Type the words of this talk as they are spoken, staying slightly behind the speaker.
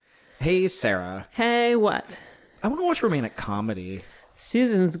Hey, Sarah. Hey, what? I want to watch romantic comedy.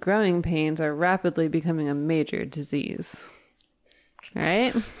 Susan's growing pains are rapidly becoming a major disease. All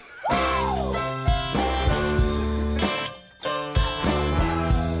right? You've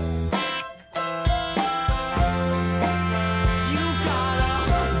got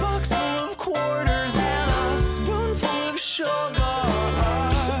a box full of quarters and a spoonful of sugar.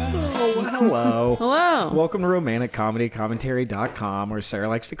 Hello. Hello. Welcome to romanticcomedy.commentary.com, or Sarah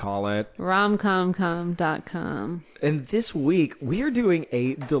likes to call it. Romcomcom.com. And this week, we are doing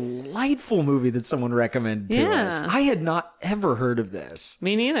a delightful movie that someone recommended to us. Yeah. I had not ever heard of this.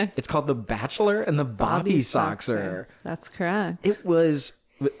 Me neither. It's called The Bachelor and the Bobby Soxer. That's correct. It was...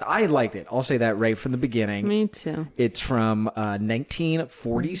 I liked it. I'll say that right from the beginning. Me too. It's from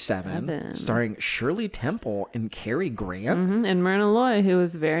 1947, 47. starring Shirley Temple and Cary Grant. And Myrna Loy, who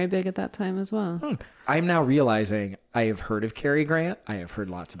was very big at that time as well. I'm now realizing I have heard of Cary Grant. I have heard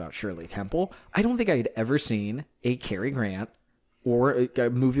lots about Shirley Temple. I don't think I had ever seen a Cary Grant or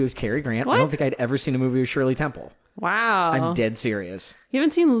a movie with Cary Grant. I don't What? think I'd ever seen a movie with Shirley Temple. Wow. I'm dead serious. You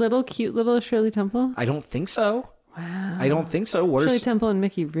haven't seen cute little Shirley Temple? I don't think so. Wow. I don't think so. What are Shirley Temple and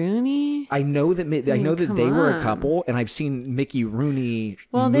Mickey Rooney? I know that come they were a on. couple, and I've seen Mickey Rooney.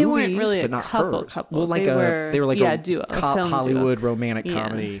 Well, they movies, weren't really a but not couple. hers. Well, like They were they were like a a duo, a film duo. Hollywood romantic Yeah.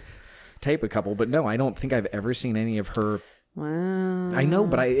 comedy type of couple. But no, I don't think I've ever seen any of her. Wow. I know,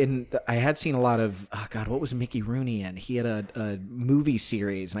 but I had seen a lot of. Oh God, what was Mickey Rooney in? He had a movie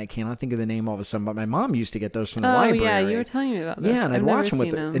series, and I cannot think of the name all of a sudden. But my mom used to get those from the Oh, library. yeah, you were telling me about this. Yeah, and I'd I've watch them never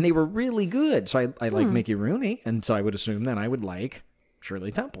with seen them, and they were really good. So I like Mickey Rooney, and so I would assume that I would like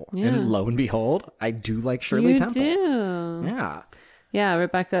Shirley Temple. Yeah. And lo and behold, I do like Shirley You Temple. do. Yeah. Yeah,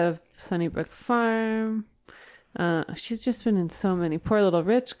 Rebecca of Sunnybrook Farm. She's just been in so many. Poor Little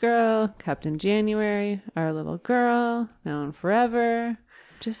Rich Girl, Captain January, Our Little Girl, Now and Forever.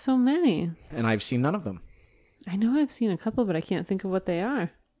 Just so many. And I've seen none of them. I know I've seen a couple, but I can't think of what they are.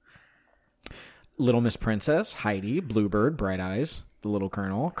 Little Miss Princess, Heidi, Bluebird, Bright Eyes, The Little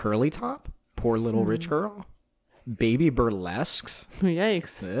Colonel, Curly Top, Poor Little Rich Girl, Baby Burlesques.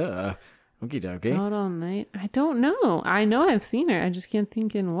 Yikes. Ugh. Okie dokie. Out all night. I don't know. I know I've seen her. I just can't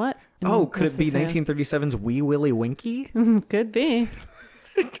think in what. Oh, could it be necessarily. 1937's Wee Willie Winky? Could be.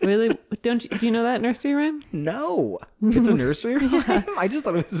 Really? Do you know that nursery rhyme? No. It's a nursery rhyme? I just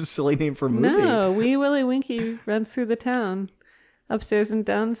thought it was a silly name for a movie. No. Wee Willie Winky runs through the town. Upstairs and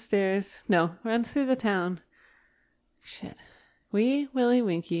downstairs. No, runs through the town. Shit. Wee Willie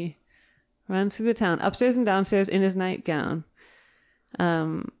Winky runs through the town. Upstairs and downstairs in his nightgown.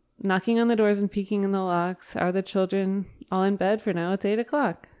 Knocking on the doors and peeking in the locks. Are the children all in bed for now? It's 8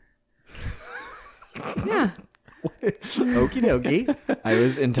 o'clock. Yeah. Okie dokie. I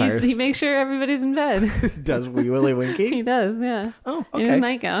was entirely... He makes sure everybody's in bed. Does Wee Willie Winky? He does, yeah. Oh, In his okay.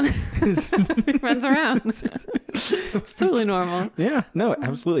 nightgown. He runs around. It's totally normal. Yeah, no,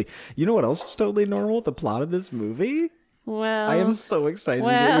 absolutely. You know what else is totally normal? The plot of this movie? Well, I am so excited to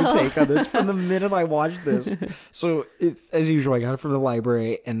well. get your take on this from the minute I watched this. So, as usual, I got it from the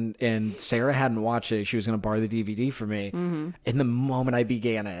library, and Sarah hadn't watched it. She was going to borrow the DVD for me. And the moment I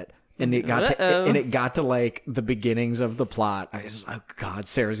began it, and it got to like the beginnings of the plot, I was oh God,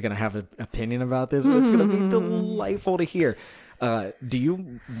 Sarah's going to have an opinion about this, and it's going to be delightful to hear. Do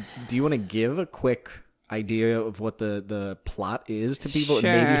you want to give a quick idea of what the plot is to people that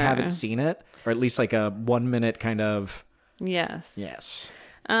maybe Sure. haven't seen it, or at least like a 1 minute kind of? Yes. Yes.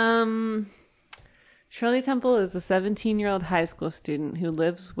 Shirley Temple is a 17-year-old high school student who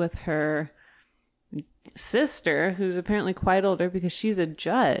lives with her sister, who's apparently quite older because she's a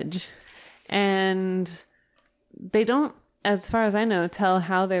judge. And they don't, as far as I know, tell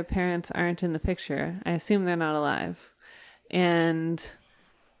how their parents aren't in the picture. I assume they're not alive. And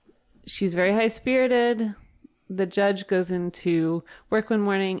she's very high-spirited. The judge goes into work one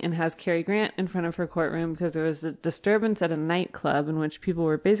morning and has Cary Grant in front of her courtroom because there was a disturbance at a nightclub in which people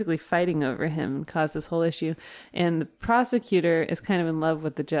were basically fighting over him and caused this whole issue. And the prosecutor is kind of in love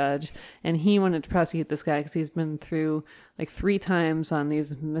with the judge, and he wanted to prosecute this guy because he's been through like 3 times on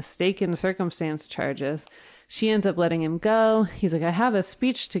these mistaken circumstance charges. She ends up letting him go. He's like, I have a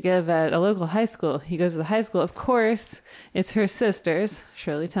speech to give at a local high school. He goes to the high school. Of course, it's her sister's,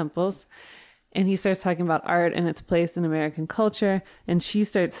 Shirley Temple's. And he starts talking about art and its place in American culture. And she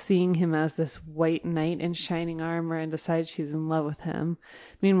starts seeing him as this white knight in shining armor and decides she's in love with him.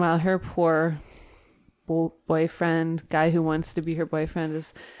 Meanwhile, her poor boyfriend, guy who wants to be her boyfriend,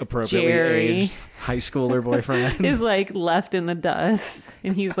 is Appropriately Jerry. aged high schooler boyfriend. Is like left in the dust,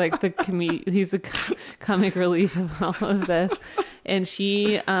 and he's like the comic relief of all of this. And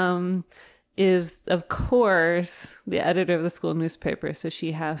she is, of course, the editor of the school newspaper. So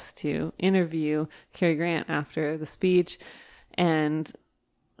she has to interview Cary Grant after the speech and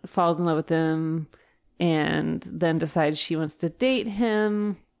falls in love with him and then decides she wants to date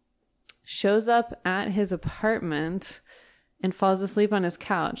him, shows up at his apartment and falls asleep on his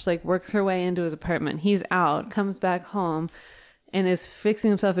couch, like works her way into his apartment. He's out, comes back home, and is fixing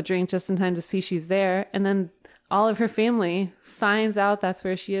himself a drink just in time to see she's there. And then all of her family finds out that's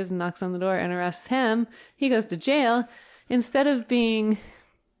where she is and knocks on the door and arrests him. He goes to jail. Instead of being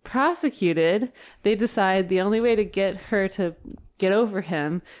prosecuted, they decide the only way to get her to get over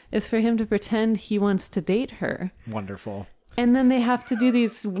him is for him to pretend he wants to date her. Wonderful. And then they have to do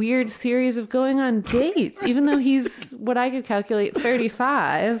these weird series of going on dates, even though he's what I could calculate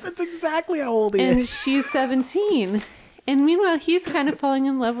 35. That's exactly how old he And is. she's 17. And meanwhile, he's kind of falling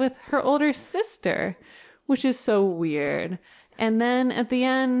in love with her older sister, which is so weird. And then at the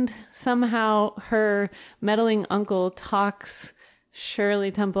end, somehow her meddling uncle talks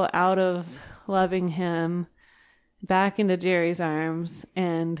Shirley Temple out of loving him back into Jerry's arms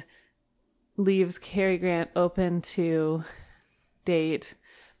and leaves Cary Grant open to date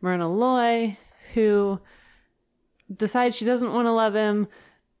Myrna Loy, who decides she doesn't want to love him.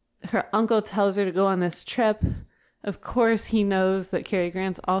 Her uncle tells her to go on this trip. Of course, he knows that Cary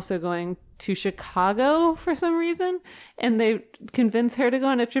Grant's also going to Chicago for some reason, and they convince her to go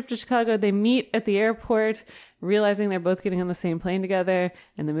on a trip to Chicago. They meet at the airport, realizing they're both getting on the same plane together,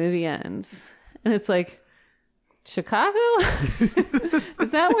 and the movie ends. And it's like, Chicago? Is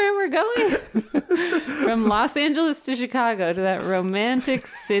that where we're going? From Los Angeles to Chicago, to that romantic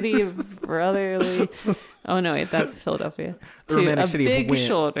city of brotherly... Oh, no, wait, that's Philadelphia. The To romantic a city of big wind.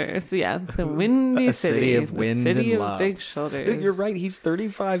 shoulders. Yeah, the windy A city. city of the wind city and of love. big shoulders. Dude, you're right. He's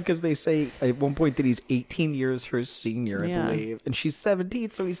 35 because they say at one point that he's 18 years her senior, I Yeah. believe. And she's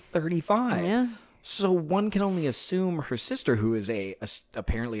 17, so he's 35. Yeah. So one can only assume her sister, who is a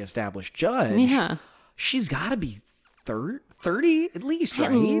apparently established judge, Yeah. she's got to be 30 at least, At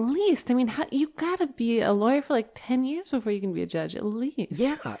right? least. I mean, you gotta be a lawyer for like 10 years before you can be a judge, at least.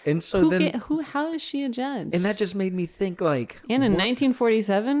 Yeah. And so How is she a judge? and that just made me think like, And in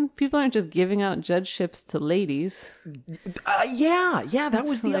 1947, people aren't just giving out judgeships to ladies. yeah, that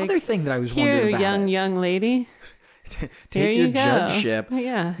was the like, other thing that I was Here, wondering about. young lady. Take Here your you go. judgeship.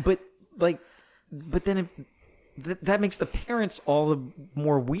 Yeah. But then that makes the parents all the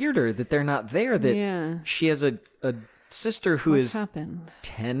more weirder that they're not there. That Yeah. she has a sister who What is happened?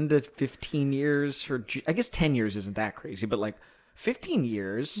 10 to 15 years. I guess 10 years isn't that crazy, but like 15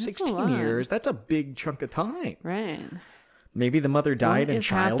 years, That's a 16 lot. years, that's a big chunk of time. Right. Maybe the mother died in is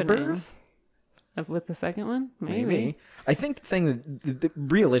childbirth. With the second one? Maybe. I think the thing that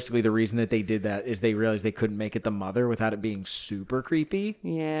realistically, the reason that they did that is they realized they couldn't make it the mother without it being super creepy.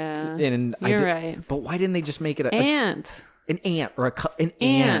 Yeah. And You're right. But why didn't they just make it an Aunt. aunt or an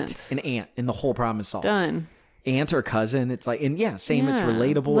aunt, and the whole problem is solved. Done. Aunt or cousin, it's like, and yeah, same. It's Yeah.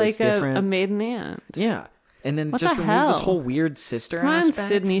 relatable. Like it's different. a maiden aunt. Yeah, and then What just the remove this hell? whole weird sister Come on, aspect.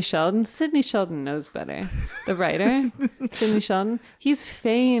 Sidney Sheldon. Sidney Sheldon knows better. The writer, Sidney Sheldon. He's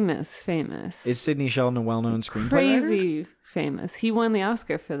famous. Is Sidney Sheldon a well-known screenplay writer? Crazy famous. He won the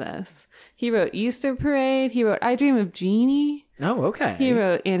Oscar for this. He wrote Easter Parade. He wrote I Dream of Jeannie. Oh, okay. He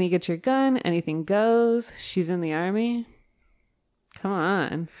wrote Annie Get Your Gun. Anything Goes. She's in the Army. Come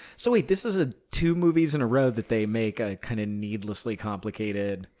on. So wait, this is 2 movies in a row that they make a kind of needlessly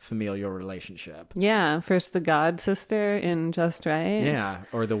complicated familial relationship. Yeah. First, the God sister in Just Right. Yeah,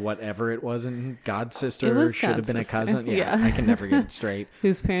 or the whatever it was in God It Sister was should have been a Godsister. cousin. Yeah, Yeah. I can never get it straight.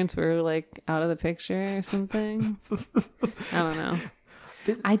 Whose parents were like out of the picture or something. I don't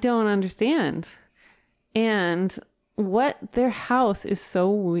know. I don't understand. And their house is so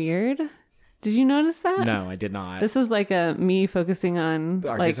weird. Did you notice that? No, I did not. This is like me focusing on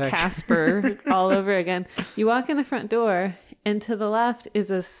like architecture. Casper all over again. You walk in the front door, and to the left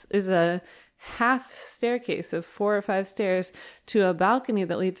is a half staircase of 4 or 5 stairs to a balcony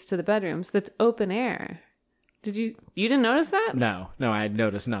that leads to the bedrooms. That's open air. You didn't notice that? No, I had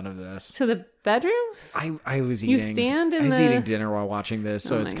noticed none of this. To the bedrooms? I was You eating. stand in I was the- eating dinner while watching this,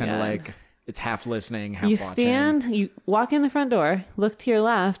 so Oh it's my kind of God. like it's half listening, half You watching. you walk in the front door, look to your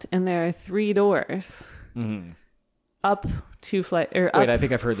left, and there are 3 doors. Up 2 flight or up Wait, I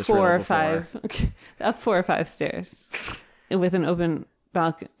think I've heard this 4 or riddle 5 up 4 or 5 stairs with an open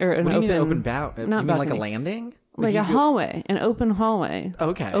balcony or an What do you mean open open balcony? not You mean like a balcony. landing? like you a go- hallway, an open hallway.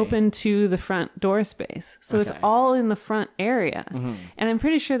 Okay. Open to the front door space. So it's Okay. all in the front area. And I'm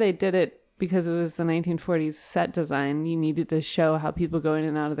pretty sure they did it because it was the 1940s set design. You needed to show how people go in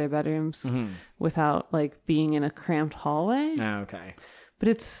and out of their bedrooms without like being in a cramped hallway. Oh, okay. but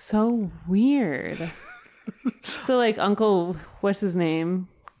it's so weird. So like Uncle, what's his name?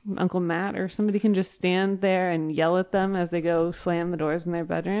 Uncle Matt or somebody can just stand there and yell at them as they go slam the doors in their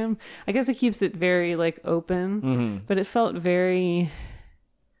bedroom. I guess it keeps it very like open, but it felt very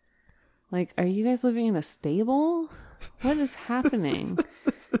like, are you guys living in a stable? What is happening?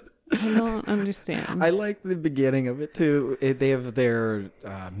 I don't understand. I like the beginning of it too. They have their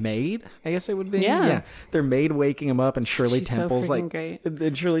maid, I guess it would be. Yeah. Their maid waking him up, and Shirley She's so Temple's freaking like, great.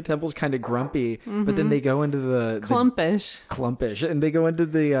 and Shirley Temple's kind of grumpy, but then they go into the Clumpish. and they go into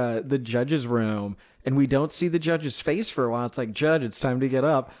the judge's room, and we don't see the judge's face for a while. It's like, Judge, it's time to get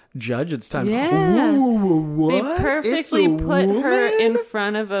up. Judge, it's time. Yeah. What? They perfectly put her in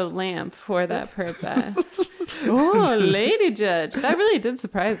front of a lamp for that purpose. Oh, Lady Judge. That really did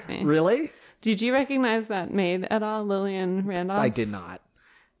surprise me. Really? Did you recognize that maid at all, Lillian Randolph? I did not.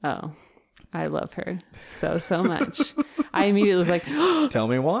 Oh, I love her so much. I immediately was like, Tell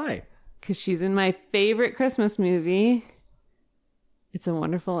me why. because she's in my favorite Christmas movie, It's a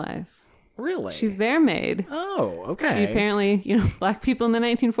Wonderful Life. Really? She's their maid. Oh, okay. She apparently, black people in the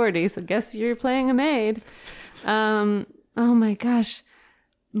 1940s. I guess you're playing a maid. Oh my gosh.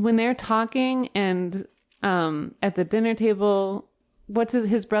 When they're talking and at the dinner table,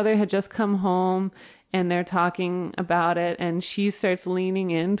 his brother had just come home and they're talking about it and she starts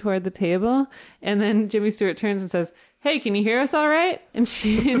leaning in toward the table and then Jimmy Stewart turns and says, "Hey, can you hear us all right?" And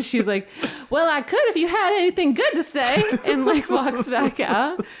she's like, "Well, I could if you had anything good to say," and like walks back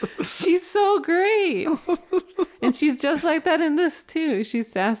out. She's so great. And she's just like that in this too.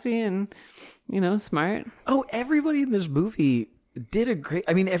 She's sassy and, smart. Oh, everybody in this movie did a great.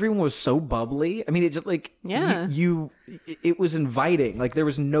 I mean, everyone was so bubbly. I mean, it's just like Yeah. it was inviting. Like there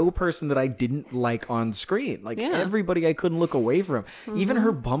was no person that I didn't like on screen. Like Yeah. everybody I couldn't look away from. Even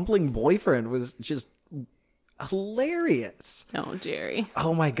her bumbling boyfriend was just hilarious. Oh, Jerry.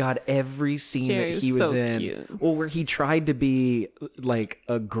 Oh my god, every scene Jerry that he was was so in. cute. Well, where he tried to be like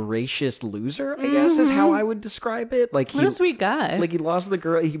a gracious loser, I guess is how I would describe it. Like What a sweet guy. like he lost the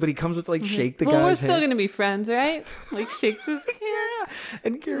girl, but he comes with like shake the well, we're guy's still hand. going to be friends, right? Like shakes his hand. Yeah,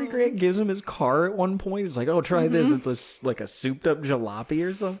 and Cary Grant gives him his car at one point. He's like, "Oh, try this. It's like a souped up jalopy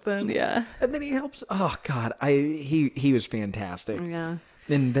or something." Yeah. and then he helps. Oh God, he was fantastic. Yeah.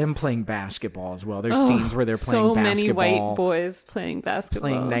 And them playing basketball as well. There's scenes where they're playing so basketball. many white boys playing basketball.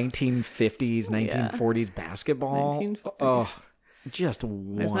 Playing 1950s, 1940s basketball. 1940s. Oh, just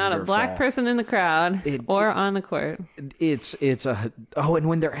wonderful. There's not a black person in the crowd or on the court. It's a and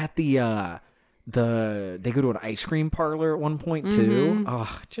when they're at they go to an ice cream parlor at one point too.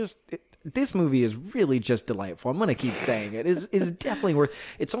 Oh, this movie is really just delightful. I'm gonna keep saying it. It's definitely worth.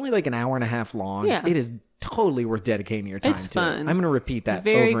 It's only like an hour and a half long. Yeah. It is totally worth dedicating your time It's to. fun. I'm gonna repeat that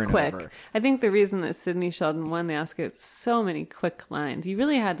Very over and quick. over. I think the reason that Sidney Sheldon won the Oscar, so many quick lines. You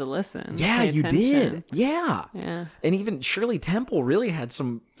really had to listen. Yeah, pay you attention. did. Yeah. Yeah. And even Shirley Temple really had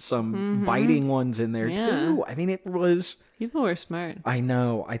some biting ones in there Yeah. too. I mean, it was. People were smart. I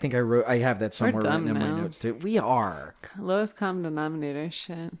know. I think I have that somewhere dumb written in now. my notes too. We are. Lowest common denominator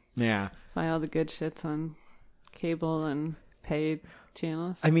shit. Yeah. That's why all the good shit's on cable and paid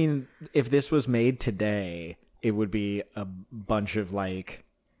channels. I mean, if this was made today, it would be a bunch of like.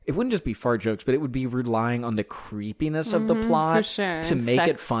 It wouldn't just be fart jokes, but it would be relying on the creepiness of the plot for sure. to And make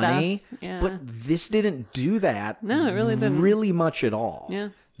it sex funny. stuff. Yeah. But this didn't do that. No, it really didn't. Really much at all. Yeah.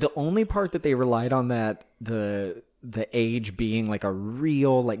 The only part that they relied on that the age being like a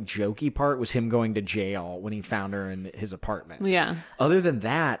real like jokey part was him going to jail when he found her in his apartment. Yeah. Other than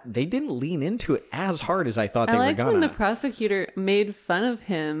that, they didn't lean into it as hard as I thought I they were liked gonna. when the prosecutor made fun of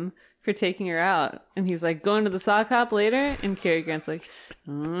him for taking her out. And he's like, going to the sock hop later? And Cary Grant's like,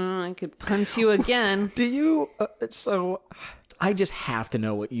 I could punch you again. Do you? So, I just have to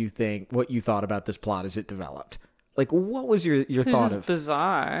know what you thought about this plot as it developed. Like, what was your It was thought just of?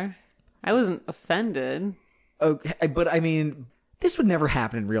 bizarre. I wasn't offended. Okay, but I mean, this would never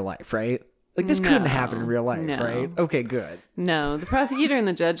happen in real life, right? Like, this couldn't happen in real life, no. right? Okay, good. No, the prosecutor and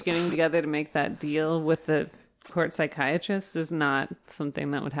the judge getting together to make that deal with the court psychiatrist is not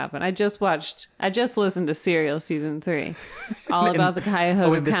something that would happen. I just listened to Serial season 3, all about the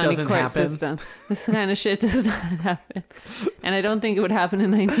Cuyahoga and this County doesn't court happen? system. This kind of shit does not happen, and I don't think it would happen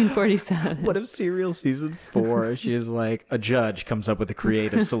in 1947. What if Serial season 4, she's like, a judge comes up with a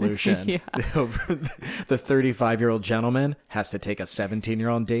creative solution. Yeah. The 35-year-old gentleman has to take a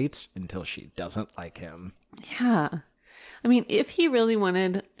 17-year-old on dates until she doesn't like him. Yeah, I mean, if he really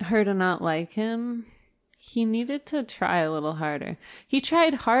wanted her to not like him, he needed to try a little harder. He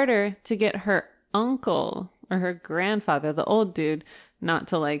tried harder to get her uncle or her grandfather, the old dude, not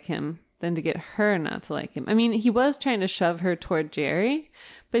to like him. than to get her not to like him. I mean, he was trying to shove her toward Jerry,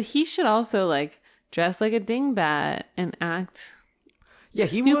 but he should also like dress like a dingbat and act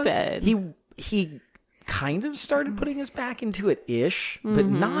stupid. He kind of started putting his back into it ish, but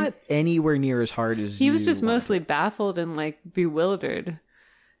not anywhere near as hard as he was just mostly baffled and like bewildered.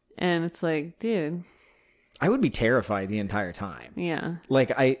 And it's like, dude, I would be terrified the entire time. yeah. Like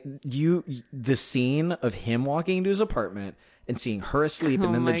the scene of him walking into his apartment and seeing her asleep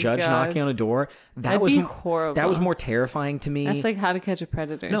and then the my judge God. knocking on a door, That'd be horrible. That was more terrifying to me. That's like How to Catch a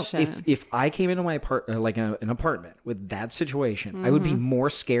Predator no, shit. if I came into my an apartment with that situation, I would be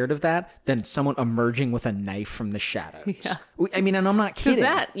more scared of that than someone emerging with a knife from the shadows. Yeah. I mean, and I'm not Because kidding.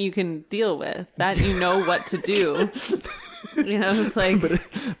 that you can deal with. That you know what to do. You know, it's like,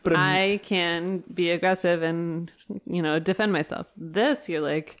 but I can be aggressive and, you know, defend myself. This, you're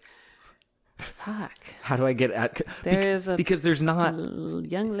like, fuck. How do I get at? Because there's not.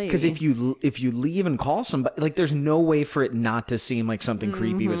 Young lady. Because if you leave and call somebody, like, there's no way for it not to seem like something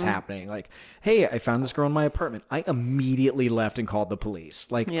creepy was happening. Like, hey, I found this girl in my apartment. I immediately left and called the police.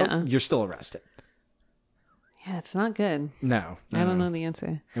 Like, Yeah. you're still arrested. Yeah, it's not good. No, I don't know the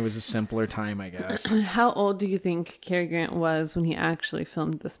answer. It was a simpler time, I guess. How old do you think Cary Grant was when he actually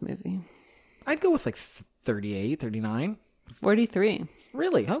filmed this movie? I'd go with like 38, 39. 43.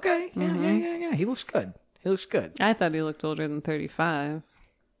 Really? Okay. Yeah. He looks good. I thought he looked older than 35.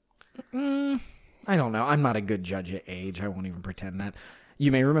 I don't know. I'm not a good judge at age. I won't even pretend that.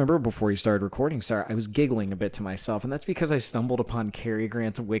 You may remember before you started recording, Sarah, I was giggling a bit to myself, and that's because I stumbled upon Cary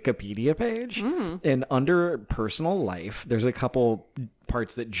Grant's Wikipedia page. And under personal life, there's a couple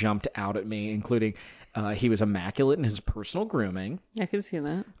parts that jumped out at me, including he was immaculate in his personal grooming, I could see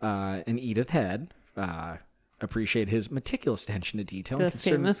that. and Edith Head. Appreciate his meticulous attention to detail. The and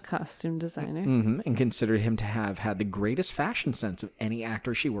famous costume designer. and considered him to have had the greatest fashion sense of any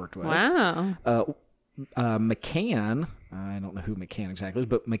actor she worked with. Wow. McCann, I don't know who McCann exactly is,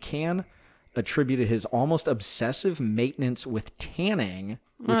 but McCann attributed his almost obsessive maintenance with tanning,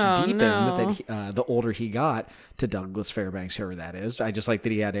 which deepened that the older he got, to Douglas Fairbanks, whoever that is. I just like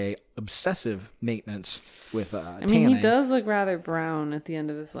that he had a obsessive maintenance with I mean, tanning. he does look rather brown at the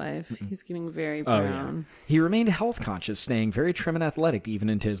end of his life. He's getting very brown. He remained health conscious, staying very trim and athletic even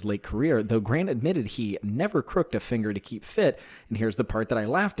into his late career, though Grant admitted he never crooked a finger to keep fit. And here's the part that I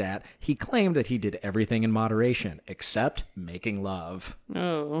laughed at. He claimed that he did everything in moderation, except making love.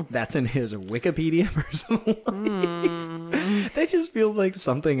 Oh. That's in his Wikipedia personal life. That just feels like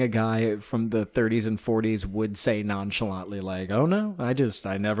something a guy from the 30s and 40s would say nonchalantly, like, "Oh no, I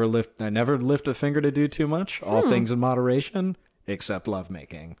never lift a finger to do too much. All things in moderation, except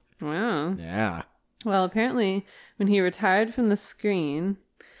lovemaking." Wow. Yeah. Well, apparently, when he retired from the screen,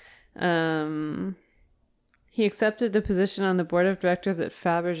 he accepted a position on the board of directors at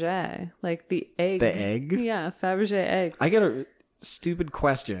Fabergé, like the egg. The egg? Yeah, Fabergé eggs. I got a stupid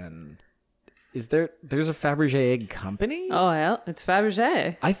question. There's a Fabergé egg company? Oh, well, it's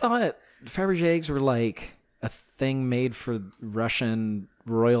Fabergé. I thought Fabergé eggs were like a thing made for Russian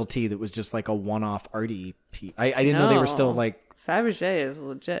royalty that was just like a one-off arty piece. I didn't know they were still No. like, Fabergé is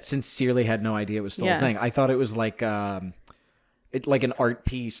legit. sincerely had no idea it was still Yeah. a thing. I thought it was like like an art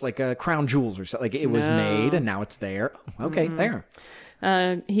piece, like a Crown Jewels or something. Like it was No. made and now it's there. Oh, okay, there.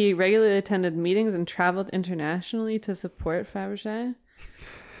 He regularly attended meetings and traveled internationally to support Fabergé.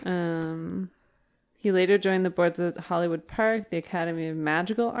 He later joined the boards at Hollywood Park, the Academy of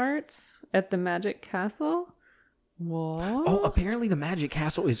Magical Arts, at the Magic Castle. What? Oh, apparently the Magic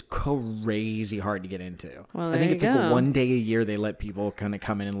Castle is crazy hard to get into. Well, I think there it's you like go. one day a year they let people kind of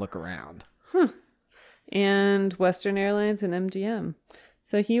come in and look around. And Western Airlines and MGM.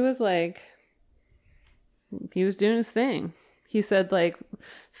 So he was doing his thing. He said like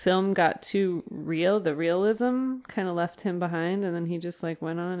film got too real, the realism kind of left him behind, and then he just like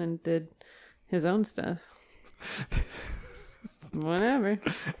went on and did his own stuff. Whatever.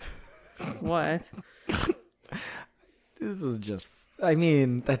 What? This is just, I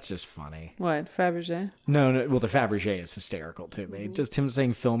mean, that's just funny. What? Fabergé? No, well, the Fabergé is hysterical to me. Just him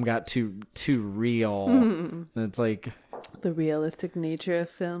saying film got too real. It's like, The realistic nature of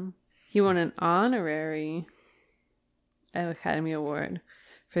film. He won an honorary Academy Award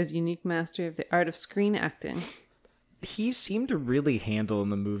for his unique mastery of the art of screen acting. he seemed to really handle in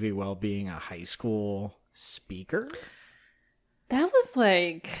the movie while being a high school speaker. That was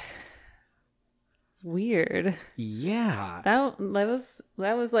like weird. Yeah. That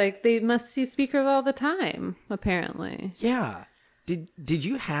was like they must see speakers all the time, apparently. Yeah. Did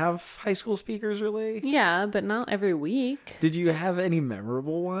you have high school speakers really? Yeah, but not every week. Did you have any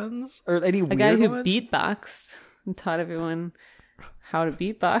memorable ones? Or any A weird guy who ones? beatboxed and taught everyone how to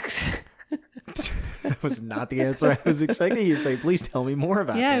beatbox. That was not the answer I was expecting you to say. Please tell me more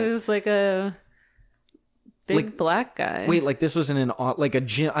about Yeah, this. it was like a big Like- black guy. Wait, like this was in like a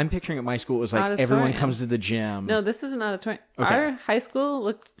gym. I'm picturing at my school, it was like everyone Auditorium. comes to the gym. No, this is an auditorium. Okay. Our high school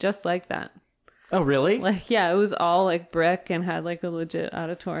looked just like that. Oh, really? Like, yeah, it was all like brick and had like a legit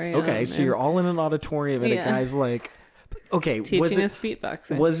auditorium. Okay, so and you're all in an auditorium and a Yeah. guy's like, okay, teaching us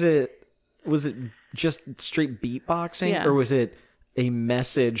beatboxing. was it just straight beatboxing, Yeah. or was it a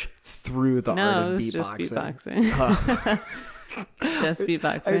message through the art no, of it was beatboxing? just beatboxing. Just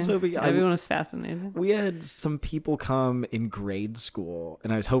beatboxing. I was hoping- Everyone was fascinated. We had some people come in grade school,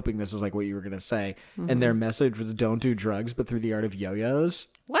 and I was hoping this is like what you were gonna say, and their message was "Don't do drugs, but through the art of yo-yos."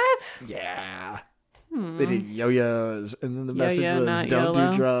 What? Yeah, they did yo-yos, and then the message Yo-yo, was not "Don't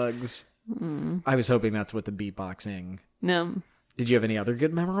YOLO." do drugs." I was hoping that's what the beatboxing. No. Did you have any other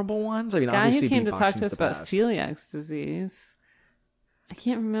good memorable ones? I mean, Guy obviously who came to talk to beatboxing's us the about best. celiac disease. I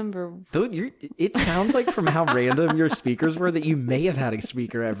can't remember. Though it sounds like from how random your speakers were that you may have had a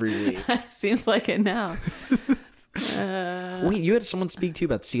speaker every week. Seems like it now. Wait, you had someone speak to you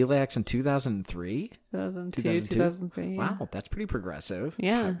about celiacs in 2003? 2002, 2002? 2003. Yeah. Wow, that's pretty progressive.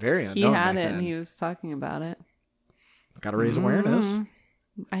 It's Yeah. very He unknown had back it then. and he was talking about it. Got to raise awareness.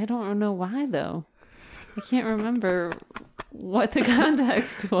 I don't know why though. I can't remember what the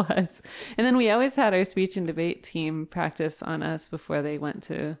context was. And then we always had our speech and debate team practice on us before they went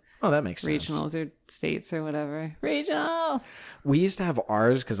to Oh, that makes sense. regionals or states or whatever. Regionals. We used to have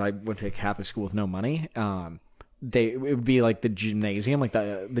ours because I went to a Catholic school with no money. It would be like the gymnasium, like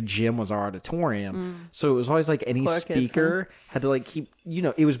the gym was our auditorium. So it was always like any Poor kids, speaker had to like keep,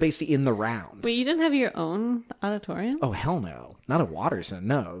 it was basically in the round. Wait, you didn't have your own auditorium? Oh, hell no. Not at Watterson.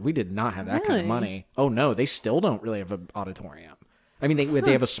 No, we did not have that kind of Really? money. Oh, no, they still don't really have an auditorium. I mean,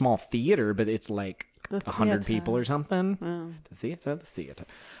 they have a small theater, but it's like The 100 theater. people or something. The theater.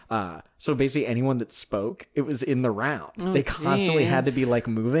 So basically anyone that spoke, it was in the round. They constantly had to be geez. like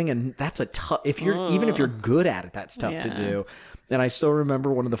moving, and that's a tough, even if you're good at it, that's tough to Yeah. do. And I still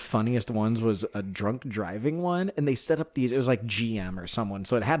remember one of the funniest ones was a drunk driving one, and they set up it was like GM or someone,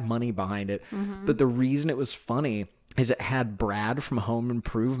 so it had money behind it. But the reason it was funny is it had Brad from Home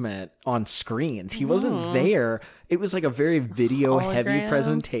Improvement on screens. He wasn't there. It was like a very video heavy Hologram?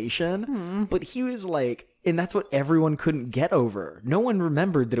 presentation, but he was like, and that's what everyone couldn't get over. No one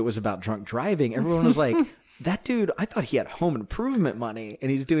remembered that it was about drunk driving. Everyone was like, that dude, I thought he had Home Improvement money,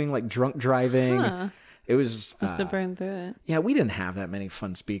 and he's doing like drunk driving. It was Must have burned through it. yeah, we didn't have that many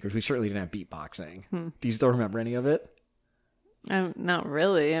fun speakers. We certainly didn't have beatboxing. Do you still remember any of it? Not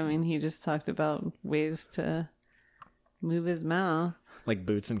really. I mean, he just talked about ways to move his mouth. Like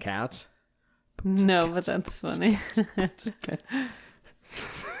boots and cats? No, but that's funny.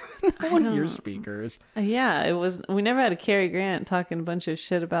 One of your speakers. Yeah, it was. We never had a Cary Grant talking a bunch of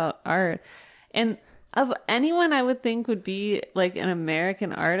shit about art. And of anyone I would think would be like an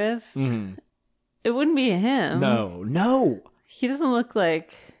American artist, it wouldn't be him. No. He doesn't look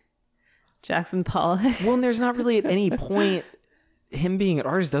like Jackson Pollock. Well, and there's not really at any point him being an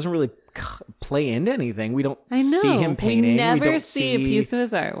artist doesn't really play into anything. We don't I know. see him painting. We never don't see a piece of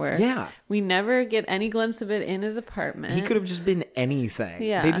his artwork. Yeah. We never get any glimpse of it in his apartment. He could have just been anything.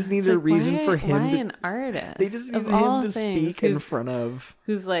 Yeah. They just needed It's a like, reason why- for him why to. an artist. They just of needed him all to things, speak in front of.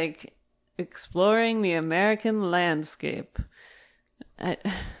 who's like exploring the American landscape.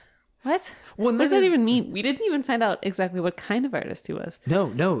 What? Well, What does that is- even mean? We didn't even find out exactly what kind of artist he was.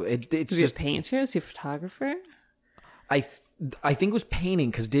 No. It's Was he a just painter? Was he a photographer? I think it was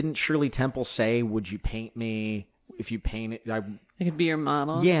painting because didn't Shirley Temple say, "Would you paint me if you paint it?" I could be your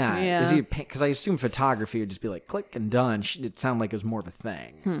model. Yeah. Is he because I assume photography would just be like click and done. It sounded like it was more of a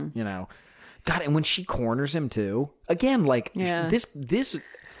thing, God, and when she corners him too, again, like Yeah.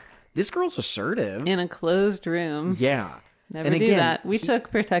 this girl's assertive. In a closed room. Yeah. Never and do again, that. We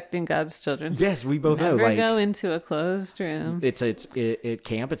took protecting God's children. Yes, we both know. Never Like go into a closed room. it's at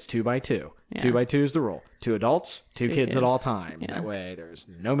camp. It's 2x2. 2x2 is the rule. 2 adults, 2 kids at all kids. time. Yeah. That way, there's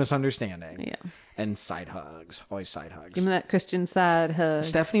no misunderstanding. Yeah. And side hugs, always side hugs. Give me that Christian side hug.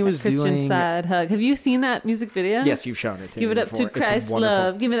 Stephanie was That Christian doing- side hug. Have you seen that music video? Yes, you've shown it to Give me it up before. to It's Christ's wonderful.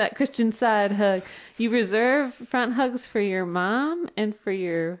 love. Give me that Christian side hug. You reserve front hugs for your mom and for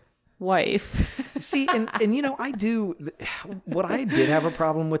your wife. See, and I do. What I did have a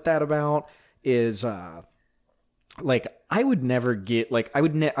problem with that about is, like, I would never get like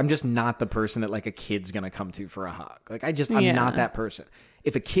I'm just not the person that like a kid's gonna come to for a hug. Like I'm Yeah. not that person.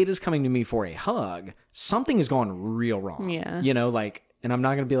 If a kid is coming to me for a hug, something has gone real wrong. Yeah. Like and I'm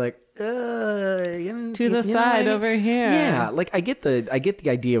not gonna be like, To the side over here. Yeah, like I get the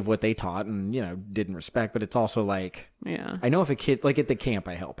idea of what they taught and didn't respect, but it's also like, Yeah. I know if a kid like at the camp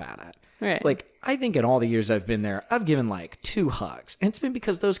I help out at, Right. like I think in all the years I've been there, I've given like 2 hugs, and it's been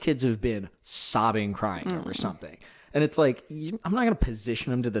because those kids have been sobbing, crying over something, and it's like I'm not gonna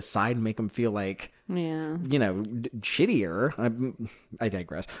position them to the side and make them feel like Yeah. shittier. I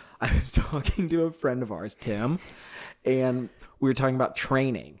digress. I was talking to a friend of ours, Tim, and we were talking about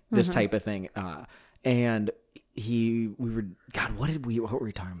training, this type of thing. And what were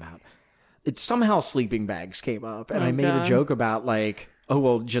we talking about? It's somehow sleeping bags came up, and I made a joke about like, oh,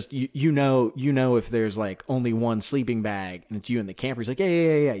 well, just, you know, if there's like only one sleeping bag and it's you and the camper. He's like,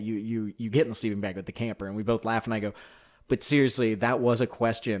 yeah. You get in the sleeping bag with the camper. And we both laugh, and I go, but seriously, that was a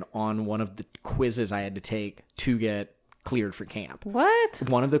question on one of the quizzes I had to take to get cleared for camp. What?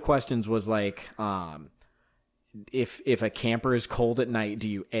 One of the questions was like, if a camper is cold at night, do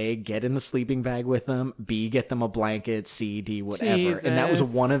you A, get in the sleeping bag with them, B, get them a blanket, C, D, whatever. Jesus. And that was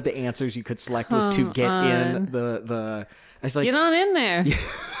one of the answers you could select, was to get in the I was like, Get on in there.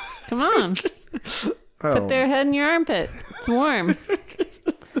 Come on. Put their head in your armpit. It's warm.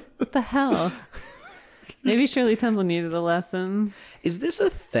 What the hell? Maybe Shirley Temple needed a lesson. Is this a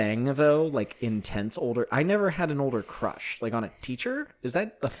thing though? Like intense older? I never had an older crush, like on a teacher. Is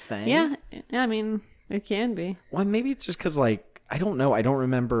that a thing? Yeah. I mean, it can be. Well, maybe it's just because, like, I don't know. I don't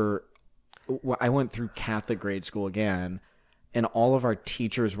remember. I went through Catholic grade school again, and all of our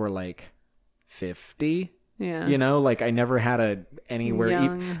teachers were like 50. Yeah. Like I never had anywhere.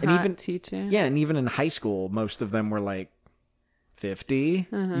 Young, and hot even teacher. Yeah, and even in high school, most of them were like 50.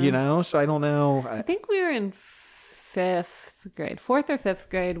 Uh-huh. So I don't know. I think we were in 4th or 5th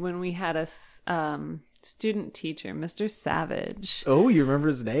grade when we had a student teacher, Mr. Savage. Oh, you remember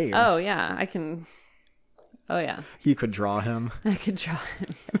his name? Oh, yeah. I can. Oh, yeah. You could draw him. I could draw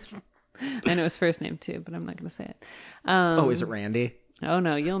him. Yes. I know his first name too, but I'm not going to say it. Is it Randy? Oh,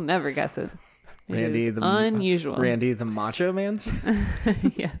 no. You'll never guess it. It Randy is the unusual. Randy the Macho Man's?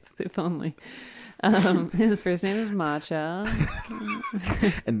 Yes, if only. His first name is Macho.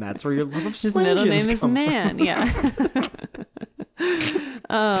 And that's where your love of His Slim middle Jims name is come Man. Yeah.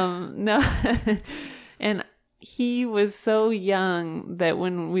 No. And he was so young that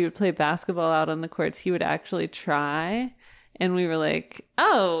when we would play basketball out on the courts, he would actually try. And we were like,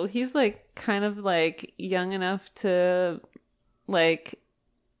 oh, he's like kind of like young enough to like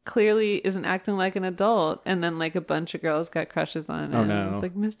clearly isn't acting like an adult. And then like a bunch of girls got crushes on him. Oh, no. It's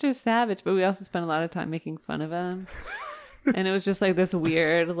like Mr. Savage. But we also spent a lot of time making fun of him. And it was just like this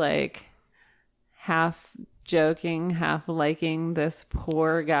weird, like half joking, half liking this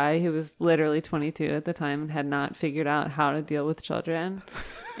poor guy who was literally 22 at the time and had not figured out how to deal with children.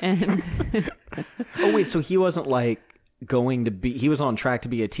 And Oh, wait, so he wasn't like he was on track to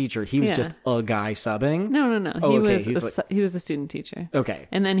be a teacher. He was Yeah. just a guy subbing? no. Oh, okay. He was a student teacher. Okay.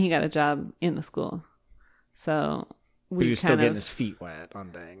 And then he got a job in the school. So But we he was still kind getting of, his feet wet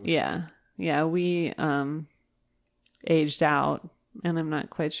on things. yeah. Yeah, we aged out, and I'm not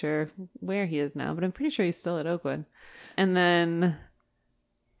quite sure where he is now, but I'm pretty sure he's still at Oakwood. And then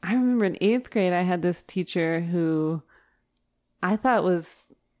I remember in 8th grade, I had this teacher who I thought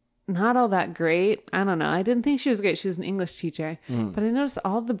was not all that great. I don't know. I didn't think she was great. She was an English teacher, but I noticed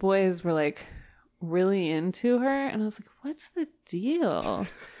all the boys were like really into her, and I was like, what's the deal?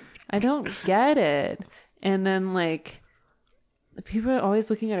 I don't get it. And then like people are always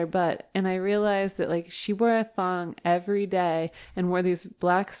looking at her butt, and I realized that like she wore a thong every day and wore these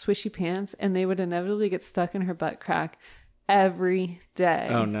black swishy pants, and they would inevitably get stuck in her butt crack every day.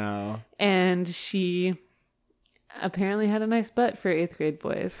 Oh, no. And she apparently had a nice butt for 8th grade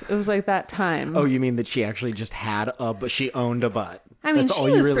boys. It was like that time. Oh, you mean that she actually just but she owned a butt? I mean, That's she all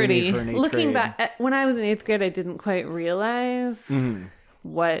you was really pretty. need for an 8th Looking grade. back, when I was in 8th grade, I didn't quite realize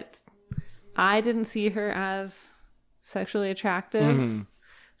what I didn't see her as sexually attractive.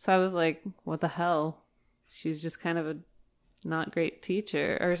 So I was like, what the hell? She's just kind of a not great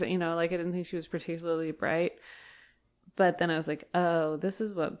teacher, or like I didn't think she was particularly bright. But then I was like, oh, this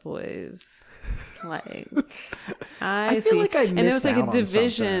is what boys like. I feel see. like I and there was missed like a out on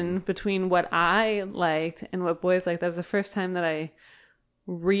division something. between what I liked and what boys liked. That was the first time that I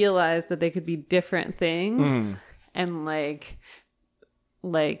realized that they could be different things. And like,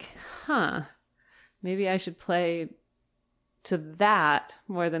 maybe I should play to that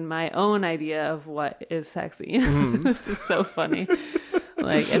more than my own idea of what is sexy. This is so funny.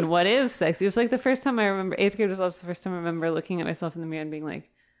 Like, and what is sexy? It was like the first time I remember, 8th grade was also the first time I remember looking at myself in the mirror and being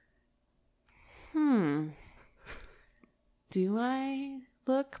like, do I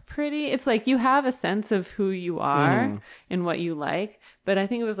look pretty. It's like you have a sense of who you are and what you like. But I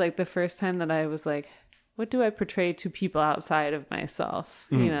think it was like the first time that I was like, what do I portray to people outside of myself?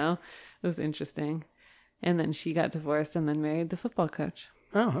 You know, it was interesting. And then she got divorced and then married the football coach.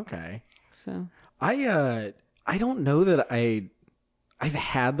 Oh, okay. So I don't know that I've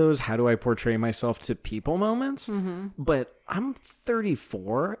had those how do I portray myself to people moments, but I'm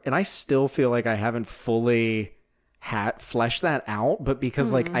 34 and I still feel like I haven't fully fleshed that out, but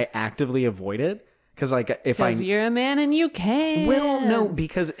because like I actively avoid it. Because like if you're a man and you can. Well, no,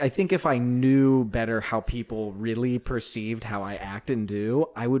 because I think if I knew better how people really perceived how I act and do,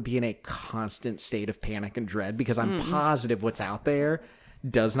 I would be in a constant state of panic and dread because I'm positive what's out there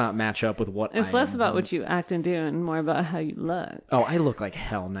does not match up with what It's I less am. about what you act and do and more about how you look. Oh, I look like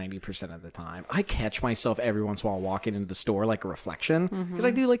hell 90% of the time. I catch myself every once in a while walking into the store like a reflection because I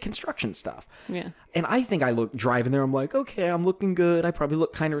do like construction stuff. Yeah. And I think I look driving there. I'm like, okay, I'm looking good. I probably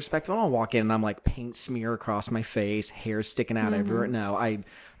look kind of respectful. And I'll walk in and I'm like paint smear across my face, hair sticking out everywhere.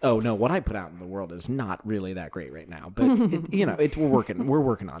 No, what I put out in the world is not really that great right now. But we're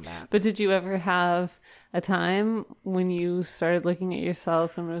working on that. But did you ever have a time when you started looking at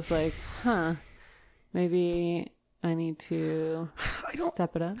yourself and was like, maybe I need to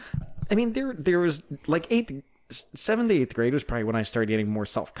step it up? I mean, there was like 7th to 8th grade was probably when I started getting more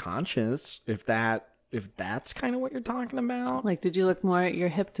self-conscious. If that's kind of what you're talking about. Like, did you look more at your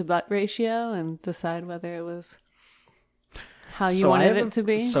hip to butt ratio and decide whether it was how you wanted it to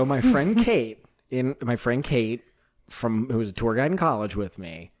be? So my friend Kate, who was a tour guide in college with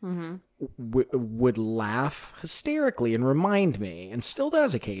me, would laugh hysterically and remind me, and still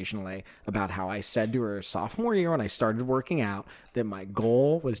does occasionally, about how I said to her sophomore year when I started working out that my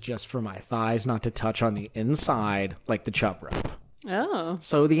goal was just for my thighs not to touch on the inside like the chub rope. Oh,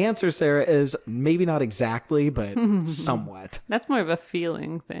 So the answer, Sarah, is maybe not exactly, but somewhat. that's more of a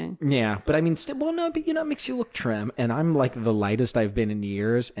feeling thing. Yeah, but I mean, but it makes you look trim, and I'm like the lightest I've been in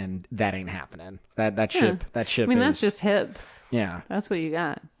years, and that ain't happening. That ship. I mean, that's just hips. Yeah. That's what you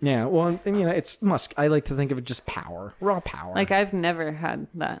got. Yeah, well, and it's I like to think of it just power, raw power. Like, I've never had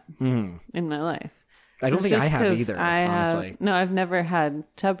that in my life. I don't It's think I just have 'cause either, honestly. No, I've never had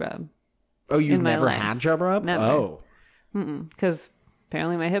chub rub. Oh, you've in my never life. had chub rub? Never. Oh. Because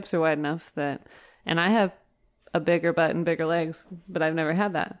apparently my hips are wide enough and I have a bigger butt and bigger legs, but I've never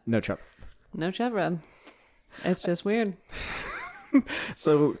had that. No chub. No chub rub. It's just weird.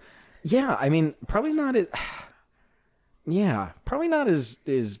 So, yeah, I mean, probably not as... Yeah, probably not as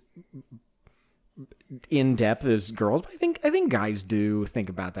in-depth as girls, but I think guys do think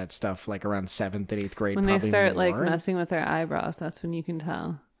about that stuff like around 7th and 8th grade. When they probably start like more. messing with their eyebrows, that's when you can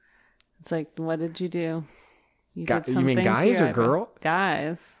tell. It's like, what did you do? You You did mean something to guys your or eyebrow. girl?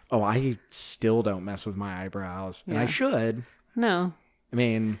 Guys. Oh, I still don't mess with my eyebrows, and I Yeah. should. No. I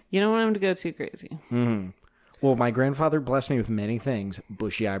mean, You don't want them to go too crazy. well, my grandfather blessed me with many things,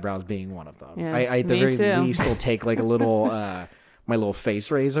 bushy eyebrows being one of them. Yeah, I at the me very too. least will take like a little, my little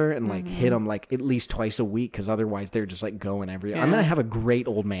face razor and like hit them like at least twice a week because otherwise they're just like going everywhere. I'm Yeah. gonna have a great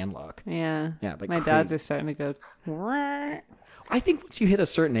old man look. Yeah. Yeah, like my dads crazy. are starting to go. I think once you hit a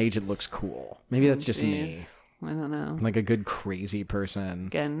certain age, it looks cool. Maybe that's just me. Jeez. I don't know. Like a good crazy person.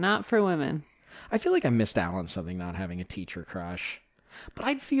 Again, not for women. I feel like I missed out on something not having a teacher crush. But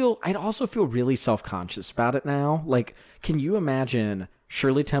I'd also feel really self-conscious about it now. Like, can you imagine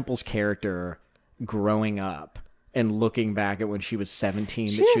Shirley Temple's character growing up and looking back at when she was 17?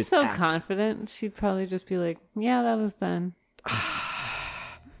 She that she was so confident. She'd probably just be like, "Yeah, that was then."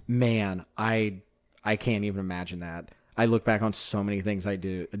 Man, I can't even imagine that. I look back on so many things I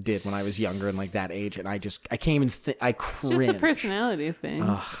did when I was younger and like that age, and I can't even think. I It's cringe. just a personality thing.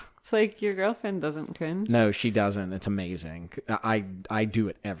 It's like your girlfriend doesn't cringe. No, she doesn't. It's amazing. I do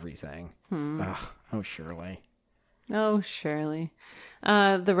it everything. Ugh, oh, Shirley. Oh, Shirley.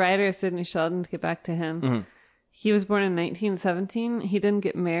 The writer, Sidney Sheldon, to get back to him, he was born in 1917. He didn't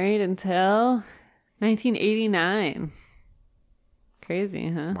get married until 1989. Crazy,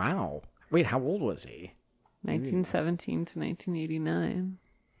 huh? Wow. Wait, how old was he? 1917 to 1989.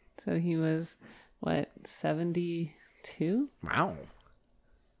 So he was, what, 72? Wow.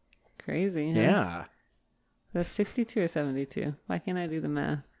 Crazy, huh? Yeah. That's 62 or 72. Why can't I do the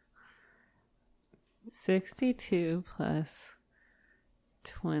math? 62 plus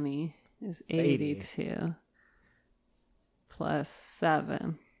 20 is 82. Plus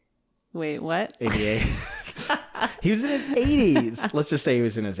 7. Wait, what? 88. He was in his 80s. Let's just say he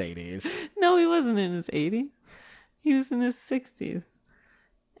was in his 80s. No, he wasn't in his 80s. He was in his 60s.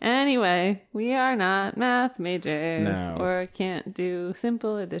 Anyway, we are not math majors No. or can't do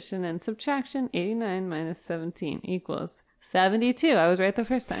simple addition and subtraction. 89 minus 17 equals 72. I was right the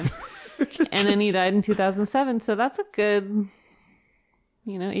first time. And then he died in 2007. So that's a good,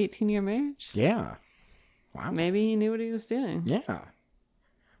 18-year marriage. Yeah. Wow. Maybe he knew what he was doing. Yeah.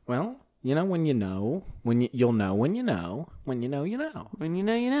 Well, when you know, you'll know when you know, when you know, you know. When you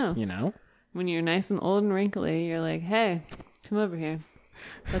know, you know. You know? When you're nice and old and wrinkly, you're like, hey, come over here.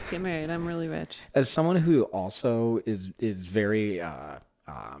 Let's get married. I'm really rich. As someone who also is very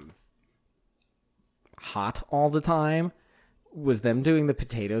hot all the time, was them doing the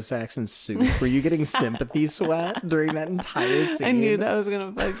potato sacks and suits? Were you getting sympathy sweat during that entire scene? I knew that was going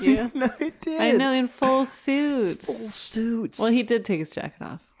to bug you. No, it did. I know, in full suits. Full suits. Well, he did take his jacket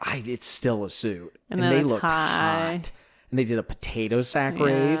off. It's still a suit. And And then they it's looked high. hot. And they did a potato sack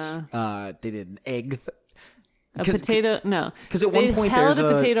race. They did an egg. A potato, no. 'cause at one They point held there's a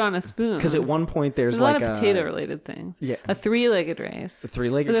a- potato on a spoon. Because at one point there's a lot like of potato-related things. Yeah. A three-legged race. a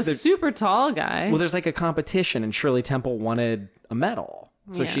three-legged. With a super tall guy. Well, there's like a competition, and Shirley Temple wanted a medal,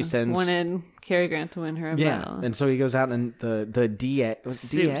 so she sends. wanted Cary Grant to win her a Yeah, medal. and so he goes out, and the DA was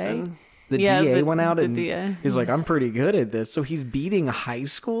it DA. Susan. The Yeah, DA the- went out the and DA. he's like, "I'm pretty good at this." So he's beating high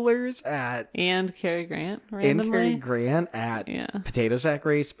schoolers And Cary Grant, and randomly. Cary Grant at Yeah. potato sack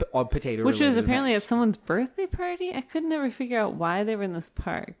race, potato. Which was related apparently at events. someone's birthday party. I could never figure out why they were in this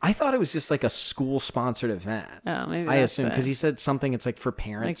park. I thought it was just like a school sponsored event. Oh, maybe I that's assumed because it. he said something. It's like for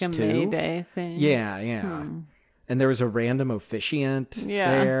parents Like a too. May Day thing. Yeah, yeah. And there was a random officiant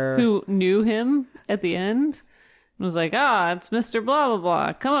Yeah. there. Who knew him at the end and was like, it's Mr. Blah, blah,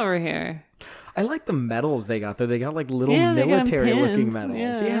 blah. Come over here. I like the medals they got though. They got like little Yeah, they got 'em military looking pinned.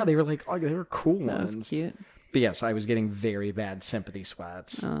 medals. Yeah. Yeah, they were like, they were cool That ones. was cute. But yes, I was getting very bad sympathy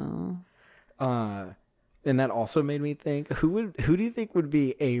sweats. Oh. And that also made me think, who do you think would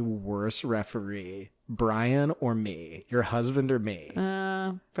be a worse referee, Brian or me? Your husband or me?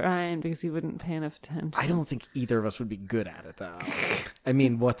 Brian, because he wouldn't pay enough attention. I don't think either of us would be good at it though. I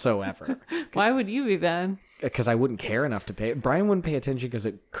mean, whatsoever. Why would you be bad? Because I wouldn't care enough to pay. Brian wouldn't pay attention because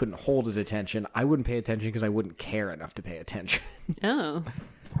it couldn't hold his attention. I wouldn't pay attention because I wouldn't care enough to pay attention. Oh.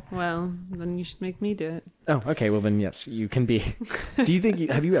 Well, then you should make me do it. Oh, okay. Well, then yes, you can be. Do you think?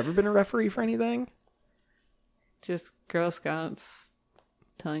 Have you ever been a referee for anything? Just Girl Scouts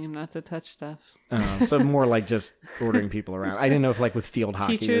telling him not to touch stuff. So more like just ordering people around. I didn't know if like with field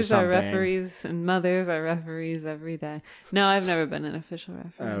hockey Teachers or are something. referees and mothers are referees every day. No, I've never been an official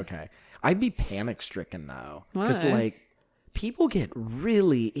referee. Okay. I'd be panic stricken though, because Why? like people get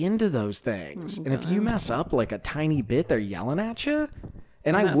really into those things, and if you mess up like a tiny bit, they're yelling at you.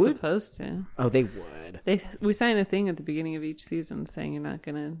 And You're I not would. supposed to. Oh, they would. We sign a thing at the beginning of each season saying you're not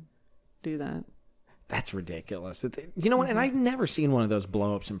gonna do that. That's ridiculous. You know what? And I've never seen one of those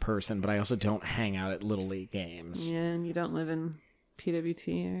blow-ups in person, but I also don't hang out at Little League games. Yeah, and you don't live in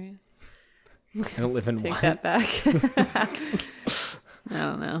PWT area. I don't live in Take what? that back. I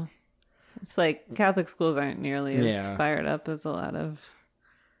don't know. It's like Catholic schools aren't nearly as Yeah. fired up as a lot of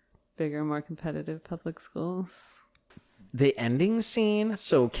bigger, more competitive public schools. The ending scene.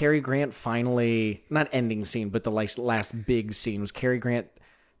 So Cary Grant finally, not ending scene, but the last big scene was Cary Grant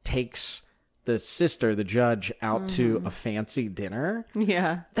takes the sister, the judge, out to a fancy dinner.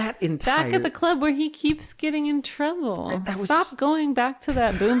 Yeah. That entire Back at the club where he keeps getting in trouble. That was- Stop going back to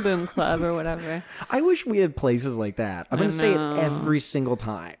that Boom Boom Club or whatever. I wish we had places like that. I'm going to say it know. every single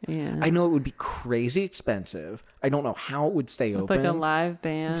time. Yeah. I know it would be crazy expensive. I don't know how it would stay With open. like a live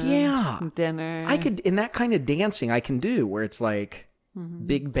band. Yeah. Dinner. I could, in that kind of dancing, I can do where it's like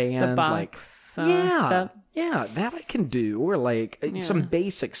big band, The like box yeah, stuff. yeah, that I can do, or like some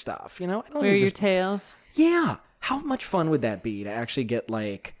basic stuff. You know, I don't Wear need your this- tails. yeah. How much fun would that be to actually get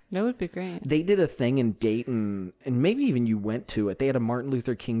like? That would be great. They did a thing in Dayton, and maybe even you went to it. They had a Martin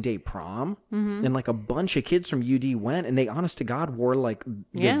Luther King Day prom, and like a bunch of kids from UD went, and they, honest to God, wore like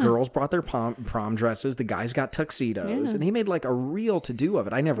Yeah. the girls brought their prom dresses, the guys got tuxedos, and they made like a real to do of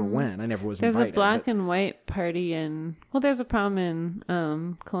it. I never went. I never was There's invited. a black but- and white party in, there's a prom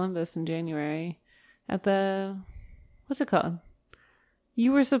in Columbus in January at the, what's it called?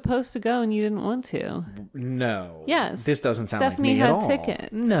 You were supposed to go and you didn't want to. No. Yes. This doesn't sound Stephanie like me at had all. tickets.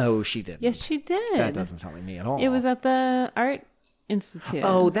 No, she didn't. Yes, she did. That doesn't sound like me at all. It was at the Art Institute.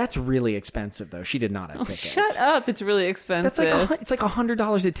 Oh, that's really expensive though. She did not have tickets. Shut up. It's really expensive. That's like it's like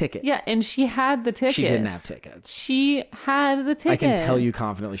 $100 a ticket. Yeah, and she had the tickets. She didn't have tickets. She had the tickets. I can tell you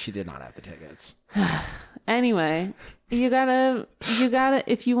confidently she did not have the tickets. Anyway, you gotta,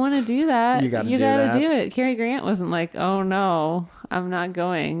 if you want to do that, You gotta do gotta that. do it. Cary Grant wasn't like, oh no, I'm not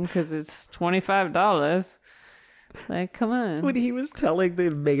going because it's $25. Like, come on. When he was telling the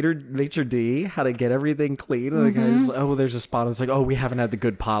maitre d' how to get everything clean, and the guy's like, oh, there's a spot. It's like, oh, we haven't had the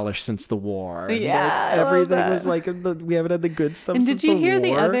good polish since the war. And Yeah, like, I love everything that. was like, we haven't had the good stuff. And since did you hear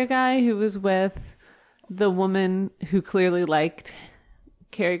the war. other guy who was with the woman who clearly liked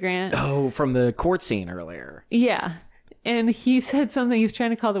Cary Grant? Oh, from the court scene earlier. Yeah. And he said something. He was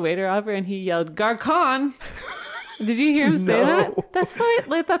trying to call the waiter over, and he yelled, "Garcon!" Did you hear him say No. that? That's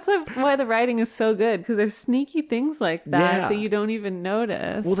why the writing is so good, because there's sneaky things like that Yeah. that you don't even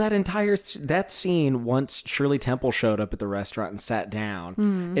notice. Well, that scene, once Shirley Temple showed up at the restaurant and sat down,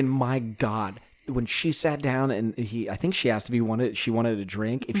 and my God, when she sat down and I think she asked if she wanted a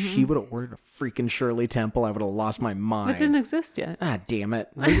drink. If she would have ordered a freaking Shirley Temple, I would have lost my mind. It didn't exist yet. Ah, damn it.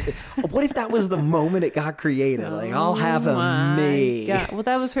 What if that was the moment it got created? Like, I'll have Oh a my me. God. Well,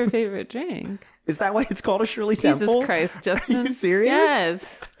 that was her favorite drink. Is that why it's called a Shirley Temple? Jesus Christ, Justin. Are you serious?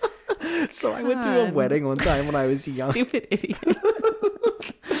 Yes. So I went to a God. wedding one time when I was young. Stupid idiot.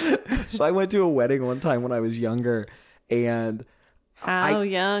 So I went to a wedding one time when I was younger, and How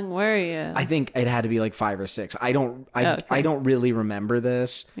young were you? I think it had to be like 5 or 6. I don't Okay. really remember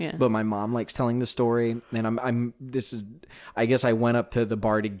this. Yeah. But my mom likes telling the story, and I guess I went up to the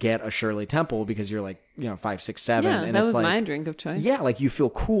bar to get a Shirley Temple because you're like, 5, 6, 7, yeah, and that it's was like, my drink of choice. yeah, like you feel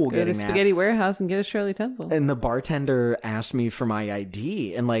cool Go to getting that. Spaghetti Warehouse and get a Shirley Temple. And the bartender asked me for my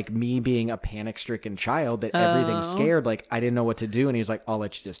ID, and like me being a panic-stricken child that everything's scared, like I didn't know what to do, and he's like, "I'll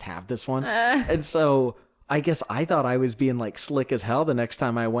let you just have this one." And so I guess I thought I was being like slick as hell the next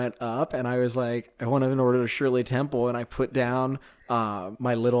time I went up, and I was like, I want to order a Shirley Temple, and I put down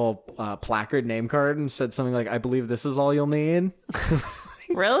my little placard name card and said something like, "I believe this is all you'll need."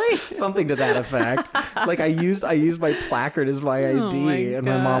 Really? Something to that effect. Like I used my placard as my ID, Oh my and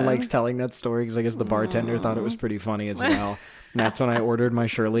my mom God. likes telling that story because I guess the bartender thought it was pretty funny as well. And that's when I ordered my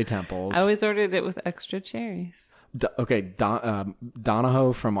Shirley Temples. I always ordered it with extra cherries.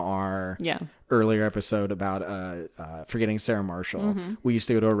 Donahoe from our Yeah. earlier episode about forgetting Sarah Marshall. We used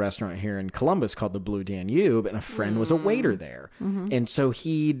to go to a restaurant here in Columbus called the Blue Danube, and a friend was a waiter there, and so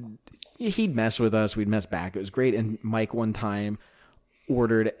he'd mess with us. We'd mess back. It was great. And Mike one time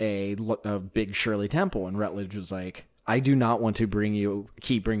ordered a big Shirley Temple, and Rutledge was like, I do not want to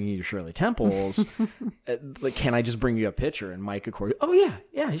keep bringing you Shirley Temples. Like, can I just bring you a pitcher? And Mike, of course, oh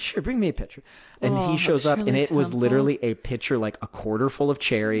yeah, sure, bring me a pitcher. And he shows up, and Shirley it was Temple. literally a pitcher, like a quarter full of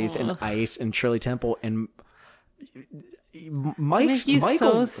cherries and ice and Shirley Temple. And Make you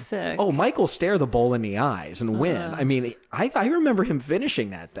so sick. Oh, Michael stare the bowl in the eyes and win. I mean, I remember him finishing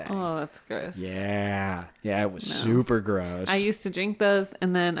that thing. Oh, that's gross. Yeah, it was super gross. I used to drink those,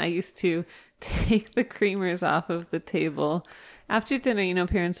 and then I used to take the creamers off of the table. After dinner,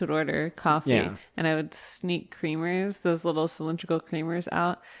 parents would order coffee, Yeah. and I would sneak creamers, those little cylindrical creamers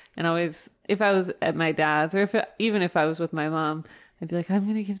out. And always, if I was at my dad's, or even if I was with my mom, I'd be like, I'm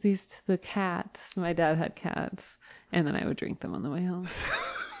going to give these to the cats. My dad had cats. And then I would drink them on the way home.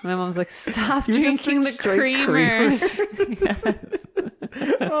 My mom's like, stop You just drinking drink the straight creamers. Yes.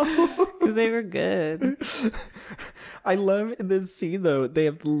 Because they were good. I love in this scene though, they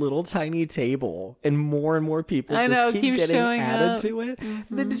have the little tiny table and more people I just know, keep keep getting showing added up. to it.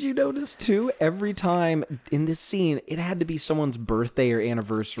 Then did you notice too, every time in this scene, it had to be someone's birthday or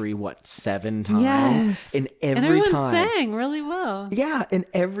anniversary, 7 times? Yes. And And every everyone time. sang really well. Yeah, and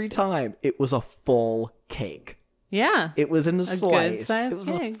every time it was a full cake. Yeah. It was in a slice. good-sized It was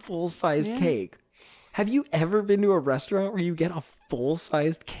cake. a full-sized Yeah. cake. Have you ever been to a restaurant where you get a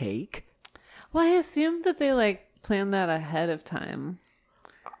full-sized cake? Well, I assumed that they planned that ahead of time.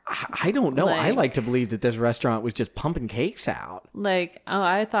 I don't know. I Like- like to believe that this restaurant was just pumping cakes out.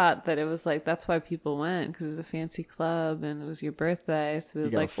 I thought that it was that's why people went, because it was a fancy club and it was your birthday, so You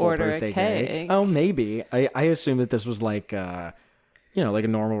they'd got a full order a birthday cake. Oh, maybe. I assume that this was like a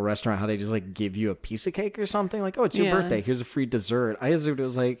normal restaurant, how they just give you a piece of cake or something. Like, oh, it's your Yeah. birthday. Here's a free dessert. I assumed it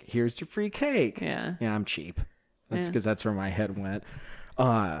was like, here's your free cake. Yeah. Yeah, I'm cheap. That's Yeah. because that's where my head went.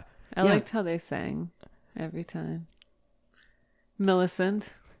 I yeah. liked how they sang every time.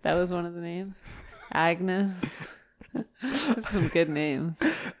 Millicent, that was one of the names. Agnes. Those some good names.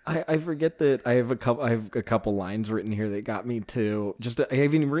 I forget that I have a couple lines written here that got me to I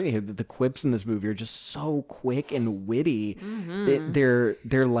haven't even written here that the quips in this movie are just so quick and witty. They're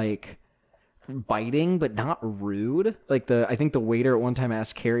like biting but not rude. I think the waiter at one time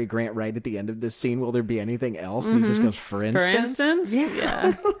asked Cary Grant right at the end of this scene, will there be anything else? And he just goes, for instance?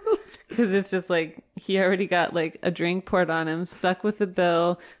 Yeah. Because it's just he already got a drink poured on him, stuck with the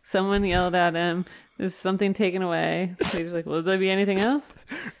bill. Someone yelled at him. There's something taken away. So he's like, will there be anything else?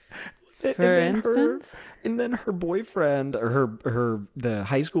 For instance? And then her boyfriend, or the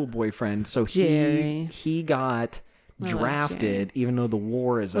high school boyfriend, so Jerry. he got drafted, even though the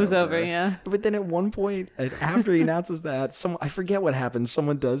war is was over. over, yeah. But then at one point, after he announces that, I forget what happens.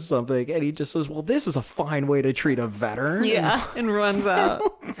 Someone does something, and he just says, "Well, this is a fine way to treat a veteran." Yeah, and runs out.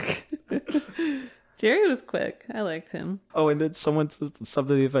 Jerry was quick. I liked him. Oh, and then someone says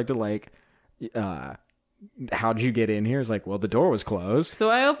something to the effect of like, "How'd you get in here?" It's like, "Well, the door was closed." So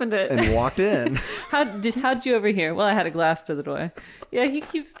I opened it. And walked in. How'd you overhear? Well, I had a glass to the door. Yeah, he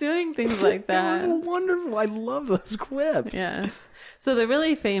keeps doing things like that. It was wonderful. I love those quips. Yes. So the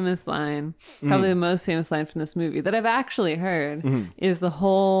really famous line, probably the most famous line from this movie that I've actually heard, is the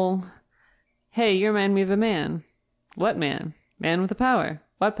whole, "Hey, you remind me of a man." "What man?" "Man with a power."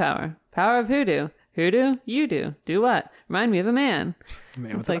 "What power?" "Power of hoodoo." "Hoodoo? You do. Do what?" "Remind me of a man."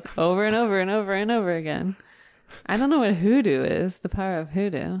 It's like over and over and over and over again. I don't know what hoodoo is. The power of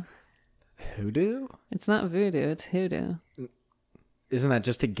hoodoo. Hoodoo? It's not voodoo. It's hoodoo. Isn't that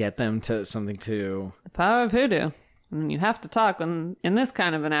just to get them to something to... The power of hoodoo. And you have to talk in this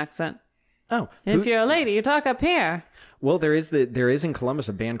kind of an accent. Oh. If you're a lady, you talk up here. Well, there is in Columbus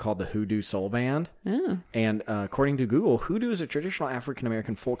a band called the Hoodoo Soul Band. Oh. And according to Google, hoodoo is a traditional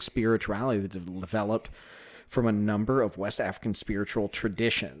African-American folk spirituality that developed from a number of West African spiritual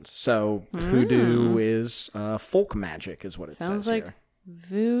traditions. So hoodoo is folk magic is what it Sounds says like here.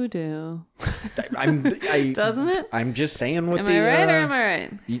 voodoo. I Doesn't it? I'm just saying what Am the... I right or am I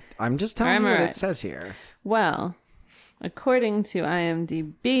right? I'm just telling Am you I what right? it says here. Well, according to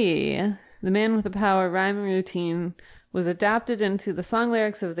IMDb, the Man with the Power rhyme and routine was adapted into the song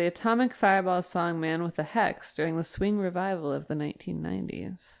lyrics of the Atomic Fireball song Man with a Hex during the swing revival of the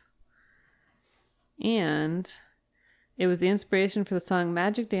 1990s. And it was the inspiration for the song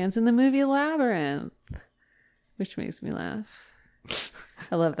Magic Dance in the movie Labyrinth, which makes me laugh.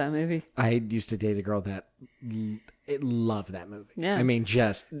 I love that movie. I used to date a girl that loved that movie. Yeah. I mean,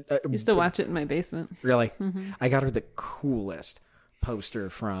 just... Used to watch it in my basement. Really? I got her the coolest poster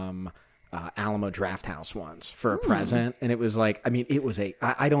from Alamo Drafthouse once for a present. And it was like, I mean, it was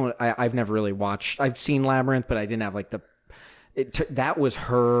I've never really watched... I've seen Labyrinth, but I didn't have like the... that was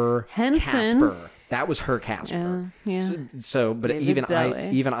her Henson. Casper. That was her Casper. Yeah. So but David Bowie.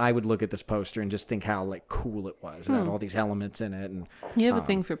 even I would look at this poster and just think how like cool it was. It had all these elements in it. And You have a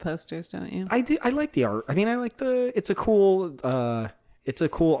thing for posters, don't you? I do. I like the art. I mean, I like it's a cool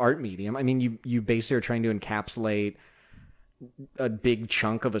art medium. I mean, you basically are trying to encapsulate a big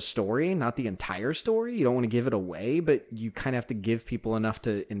chunk of a story, not the entire story. You don't want to give it away, but you kind of have to give people enough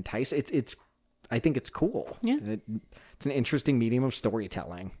to entice. I think it's cool. Yeah. It's an interesting medium of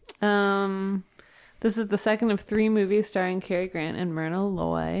storytelling. This is the second of 3 movies starring Cary Grant and Myrna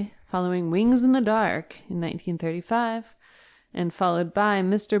Loy, following Wings in the Dark in 1935, and followed by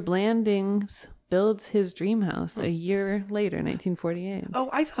Mr. Blandings Builds His Dream House a year later, 1948.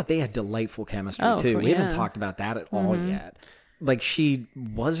 Oh, I thought they had delightful chemistry Oh, too. We haven't yeah. talked about that at all yet. Like she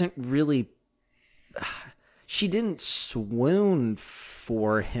wasn't really, she didn't swoon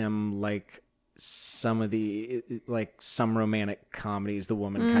for him like some of the some romantic comedies the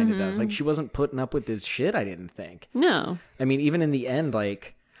woman kind of does. Like she wasn't putting up with his shit, I didn't think. No, I mean, even in the end,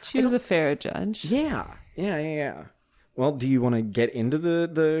 like she was a fair judge. yeah. Well, do you want to get into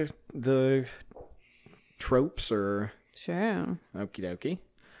the tropes or? Sure. Okie dokie.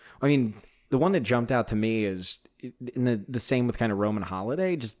 I mean, the one that jumped out to me is in the same with kind of Roman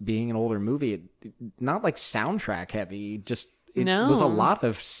Holiday, just being an older movie, not like soundtrack heavy, just it was a lot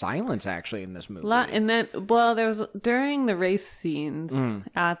of silence actually in this movie. And then, there was during the race scenes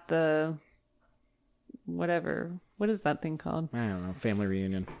at the whatever. What is that thing called? I don't know, family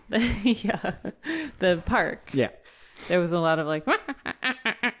reunion. Yeah, the park. Yeah. There was a lot of like.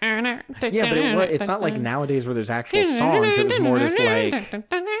 Yeah, but it's not like nowadays where there's actual songs. It was more just like.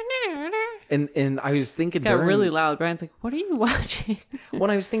 And I was thinking, Got really loud. Brian's like, "What are you watching?" When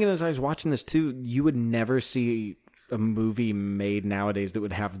I was thinking as I was watching this too, you would never see a movie made nowadays that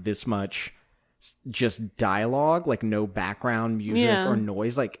would have this much just dialogue, like no background music or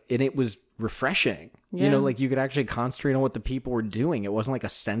noise, like, and it was refreshing. Yeah. You know, like you could actually concentrate on what the people were doing. It wasn't like a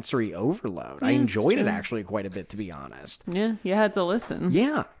sensory overload. I enjoyed it actually quite a bit, to be honest. Yeah, you had to listen.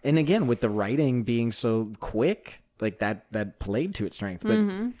 Yeah, and again with the writing being so quick, like that played to its strength.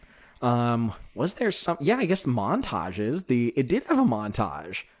 But was there some? Yeah, I guess montages. It did have a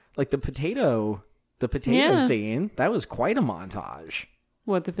montage, like the potato scene. That was quite a montage.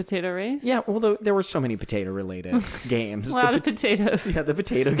 What, the potato race? Yeah, well, there were so many potato-related games. A lot of potatoes. Yeah, the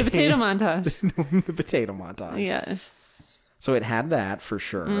potato The game. potato montage. The potato montage. Yes. So it had that for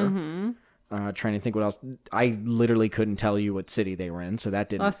sure. Trying to think what else. I literally couldn't tell you what city they were in, so that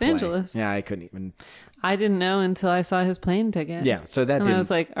didn't Los play. Angeles. Yeah, I couldn't even. I didn't know until I saw his plane ticket. Yeah, so that And didn't. I was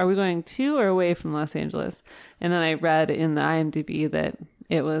like, are we going to or away from Los Angeles? And then I read in the IMDb that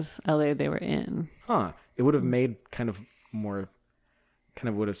it was LA they were in. Huh. It would have made kind of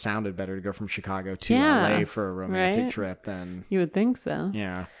would have sounded better to go from Chicago to Yeah, LA for a romantic right? trip than. You would think so.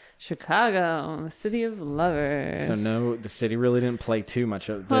 Yeah. Chicago, the city of lovers. So no, the city really didn't play too much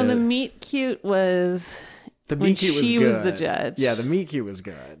of Well, the meet cute was the when meet cute she was was good. the judge. Yeah, the meet cute was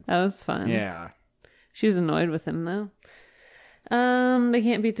good. That was fun. Yeah. She was annoyed with him though. They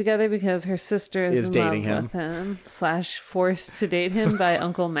can't be together because her sister is in dating love with him / forced to date him by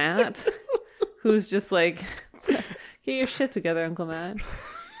Uncle Matt, who's just like, get your shit together, Uncle Matt.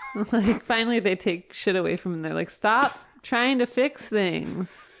 Like, finally they take shit away from him. They're like, stop trying to fix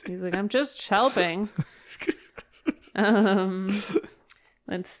things. He's like, I'm just helping.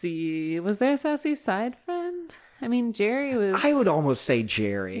 Let's see. Was there a sassy side friend? I mean, Jerry was. I would almost say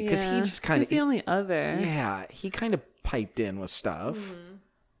Jerry because he just kind He's of. the only other. Yeah, he kind of piped in with stuff.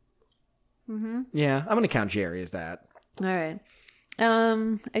 Mm-hmm. Yeah, I'm gonna count Jerry as that. All right.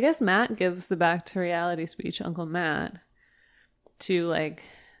 I guess Matt gives the back to reality speech, Uncle Matt, to like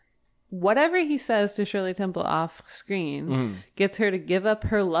whatever he says to Shirley Temple off screen gets her to give up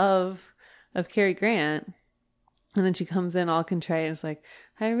her love of Cary Grant. And then she comes in all contrite and is like,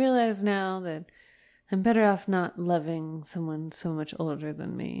 I realize now that I'm better off not loving someone so much older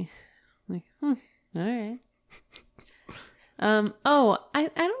than me. I'm like, all right. I don't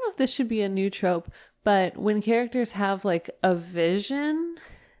know if this should be a new trope, but when characters have like a vision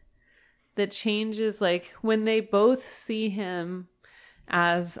that changes, like when they both see him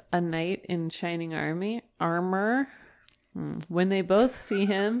as a knight in shining armor, when they both see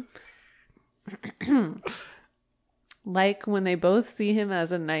him, like when they both see him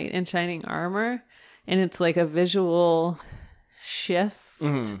as a knight in shining armor, and it's like a visual shift.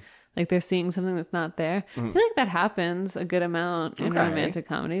 Like they're seeing something that's not there. I feel like that happens a good amount in romantic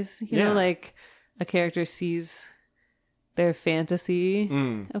comedies. You know, like a character sees their fantasy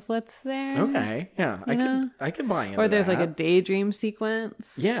of what's there. Okay, yeah, I could buy into Or there's that. like a daydream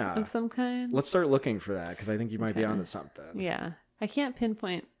sequence of some kind. Let's start looking for that because I think you might be onto something. Yeah. I can't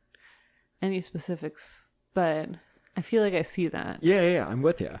pinpoint any specifics, but I feel like I see that. Yeah, I'm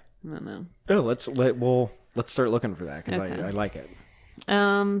with you. I don't know. Oh, let's start looking for that because Okay. I like it.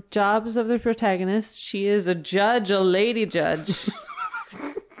 Jobs of the protagonist. She is a judge, a lady judge.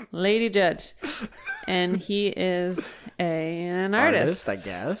 Lady judge. And he is an artist. I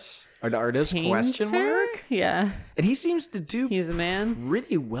guess. An artist? Painter? Question mark. Yeah. And he seems to do He's a man.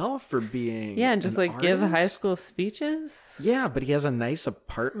 pretty well for being Yeah, and just an like give high artist. school speeches. Yeah, but he has a nice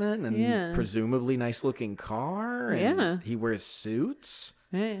apartment and Yeah. presumably nice looking car. And Yeah. he wears suits.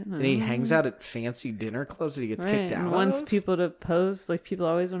 Right. And he hangs out at fancy dinner clubs that he gets Right. kicked out And wants of. people to pose. Like people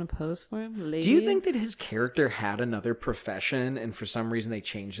always want to pose for him. Ladies. Do you think that his character had another profession and for some reason they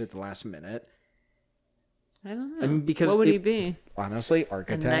changed it at the last minute? I don't know. I mean, because what would it- he be? Honestly, A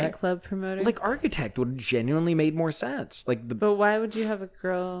architect. nightclub promoter? Like architect would have genuinely made more sense. Like But why would you have a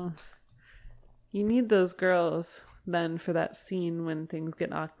girl? You need those girls then for that scene when things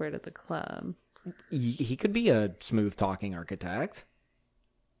get awkward at the club. he could be a smooth talking architect.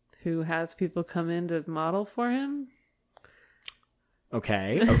 Who has people come in to model for him?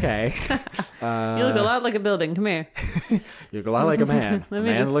 Okay. You look a lot like a building. Come here. You look a lot like a man. A Let me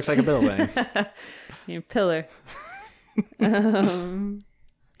man just- looks like a building. You're a pillar.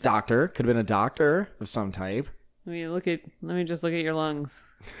 Doctor. Could have been a doctor of some type. Let me just look at your lungs.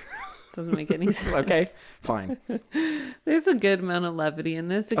 Doesn't make any sense. Okay. Fine. There's a good amount of levity in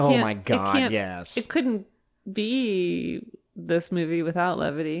this. Oh my God, yes. It couldn't be this movie without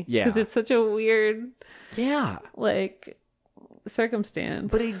levity. Yeah. Because it's such a weird, Yeah. like,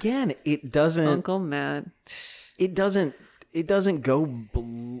 circumstance. But again, it doesn't Uncle Matt. it doesn't go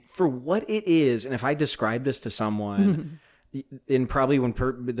for what it is. And if I describe this to someone and probably when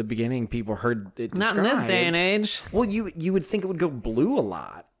at the beginning people heard it Not in this day and described, age. well, you would think it would go blue a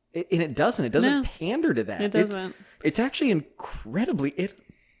lot. And it doesn't. No. Pander to that. It doesn't. It's actually incredibly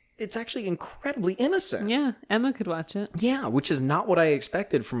innocent. Yeah, Emma could watch it. Yeah, which is not what I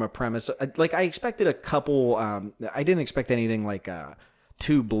expected from a premise. Like I expected a couple. I didn't expect anything like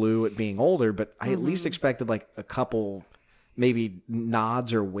too blue at being older, but I at least expected like a couple, maybe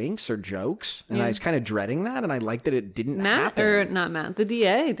nods or winks or jokes, and I was kind of dreading that, and I liked that it didn't happen. Not Matt. The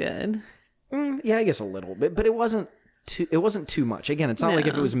DA did. Yeah, I guess a little bit, but it wasn't too. It wasn't too much. Again, it's not like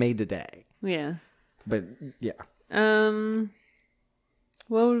if it No. was made today. Yeah. But yeah,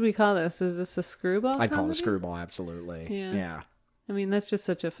 What would we call this? Is this a screwball? I'd call it a comedy? screwball. Absolutely. Yeah. Yeah. I mean, that's just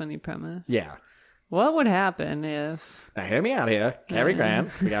such a funny premise. Yeah. What would happen if Now, hear me out here. Cary Grant.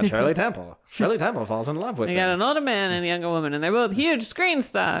 We got Shirley Temple. Shirley Temple falls in love with they him. got an older man and a younger woman, and they're both huge screen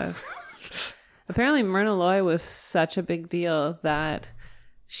stars? Apparently, Myrna Loy was such a big deal that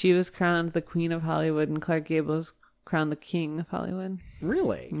she was crowned the Queen of Hollywood, and Clark Gable was crowned the King of Hollywood.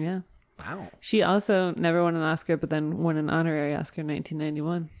 Really? Yeah. Wow. She also never won an Oscar, but then won an honorary Oscar in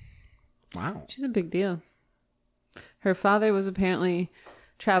 1991. Wow. She's a big deal. Her father was apparently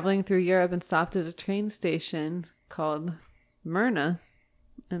traveling through Europe and stopped at a train station called Myrna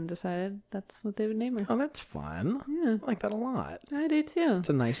and decided that's what they would name her. Oh, that's fun. Yeah. I like that a lot. I do too. It's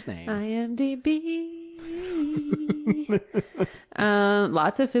a nice name. IMDb.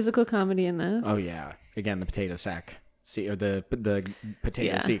 Lots of physical comedy in this. Oh, yeah. Again, the potato sack. Or the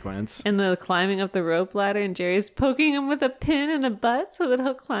potato Yeah. sequence. And the climbing up the rope ladder, and Jerry's poking him with a pin in a butt so that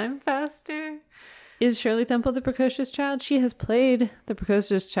he'll climb faster. Is Shirley Temple the precocious child? She has played the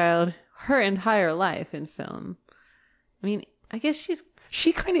precocious child her entire life in film. I mean, I guess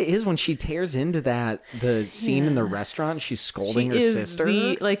She kind of is when she tears into the scene in the restaurant. She's scolding her sister.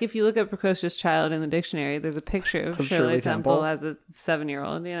 Like, if you look up precocious child in the dictionary, there's a picture of Shirley Temple as a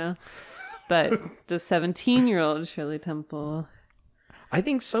 7-year-old, you know. But the 17-year-old Shirley Temple... I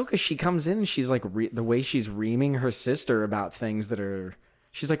think so, because she comes in and she's like, the way she's reaming her sister about things that are...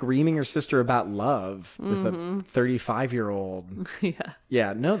 She's like reaming her sister about love with a 35-year-old. Yeah.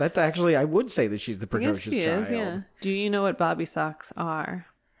 Yeah, no, that's actually... I would say that she's the I guess precocious she child. is, yeah. Do you know what Bobby socks are?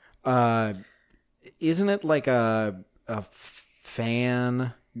 Isn't it like a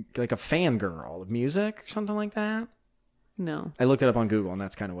fan... Like a fangirl of music or something like that? No. I looked it up on Google, and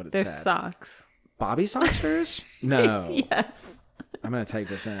that's kind of what it They're said. socks. Bobby Soxers? No. Yes. I'm going to type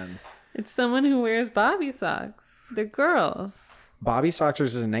this in. It's someone who wears Bobby socks. They're girls. Bobby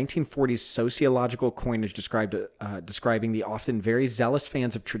Soxers is a 1940s sociological coinage describing the often very zealous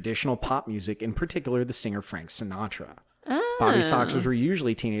fans of traditional pop music, in particular the singer Frank Sinatra. Bobby Soxers were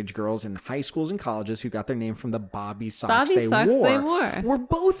usually teenage girls in high schools and colleges who got their name from the Bobby socks Bobby they socks wore. they wore. We're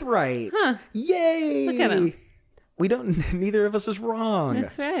both right. Huh. Yay! Look at 'em. We don't. Neither of us is wrong.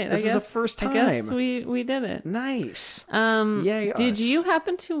 That's right. This is a first time. I guess we did it. Nice. Yay, did us. you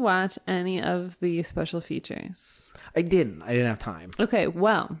happen to watch any of the special features? I didn't. I didn't have time. Okay,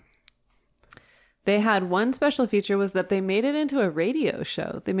 well, they had one special feature was that they made it into a radio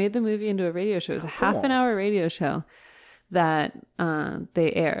show. They made the movie into a radio show. It was a half an hour radio show that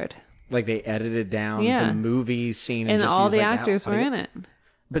they aired. Like they edited down Yeah. the movie scene, And just all used, the like, actors were in it.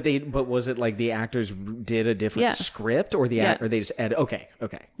 But was it like the actors did a different Yes. script, or or they just okay.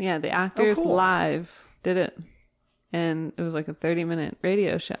 Yeah, the actors cool. live did it. And it was like a 30-minute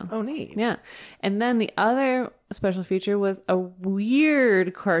radio show. Oh, neat. Yeah. And then the other special feature was a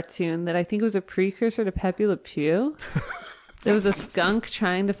weird cartoon that I think was a precursor to Pepe Le Pew. There was a skunk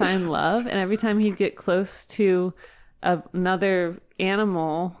trying to find love, and every time he'd get close to another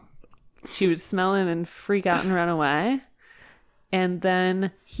animal, she would smell him and freak out and run away. And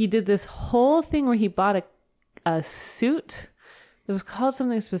then he did this whole thing where he bought a suit. It was called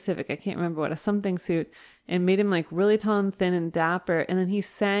something specific. I can't remember what, a something suit, and made him like really tall and thin and dapper. And then he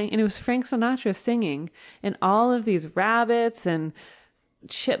sang, and it was Frank Sinatra singing. And all of these rabbits and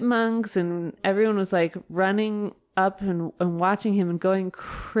chipmunks and everyone was like running up and watching him and going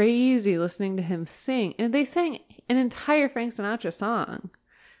crazy listening to him sing. And they sang an entire Frank Sinatra song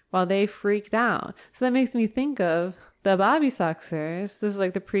while they freaked out. So that makes me think of the Bobby Soxers. This is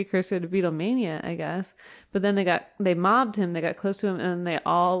like the precursor to Beatlemania, I guess. But then they mobbed him, they got close to him, and they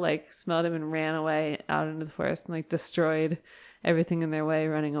all like smelled him and ran away out into the forest and like destroyed everything in their way,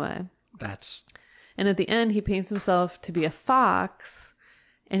 running away. And at the end, he paints himself to be a fox,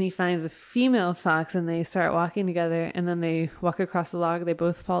 and he finds a female fox, and they start walking together, and then they walk across the log. They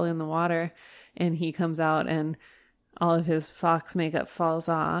both fall in the water, and he comes out, and all of his fox makeup falls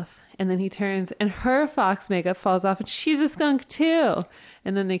off. And then he turns, and her fox makeup falls off, and she's a skunk too.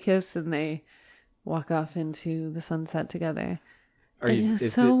 And then they kiss, and they walk off into the sunset together.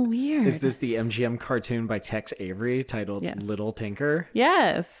 It's so weird. Is this the MGM cartoon by Tex Avery titled Yes. Little Tinker?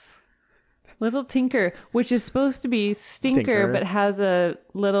 Yes. Little Tinker, which is supposed to be Stinker, Stinker. but has a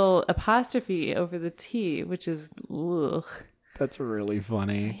little apostrophe over the T, which is ugh. That's really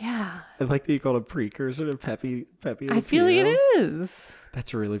funny. Yeah. I like that you called a precursor to Pepe Le I feel like Pew. it is.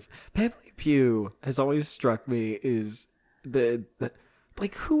 That's really Pepe Le Pew has always struck me is the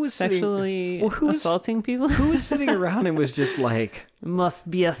Like, who was Sexually sitting, who was, assaulting people? who was sitting around and was just like,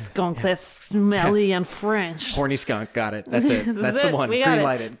 Must be a skunk that's smelly and French. horny skunk, got it. That's it. That's the one. We got Green it.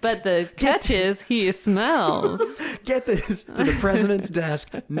 lighted. But the catch is he smells. Get this to the president's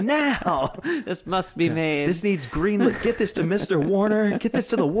desk now. This must be made. This needs green lit. Get this to Mr. Warner. Get this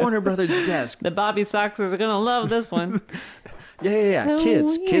to the Warner Brothers desk. The Bobby Soxers are going to love this one. Yeah. So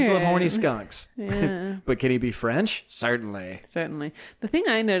Kids love horny weird. skunks. Yeah, But can he be French? Certainly. certainly. The thing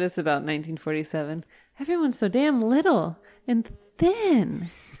I noticed about 1947, everyone's so damn little and thin.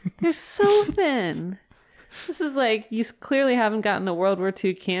 They're so thin. This is like, you clearly haven't gotten the World War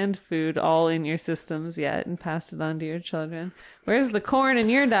II canned food all in your systems yet and passed it on to your children. Where's the corn in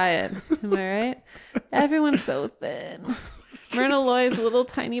your diet? Am I right? Everyone's so thin. Myrna Loy's little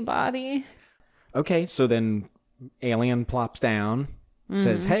tiny body. Okay, so then Alien plops down,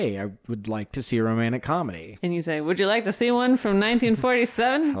 says, hey, I would like to see a romantic comedy. And you say, would you like to see one from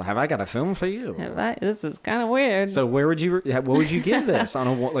 1947? Well, have I got a film for you? This is kind of weird. So what would you give this on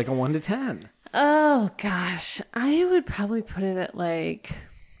a 1 to 10? Oh, gosh. I would probably put it at like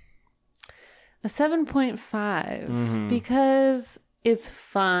a 7.5 because it's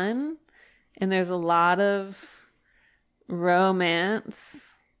fun and there's a lot of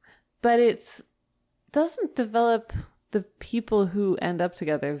romance, but it's doesn't develop the people who end up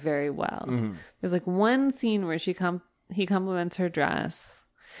together very well. There's like one scene where he compliments her dress,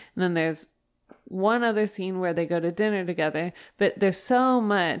 and then there's one other scene where they go to dinner together, but there's so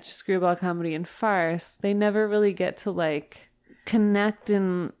much screwball comedy and farce, they never really get to like connect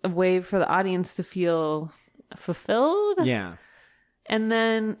in a way for the audience to feel fulfilled. Yeah. And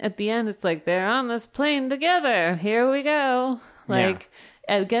then at the end, it's like, they're on this plane together. Here we go. Like,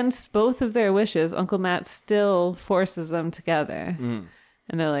 against both of their wishes, Uncle Matt still forces them together. And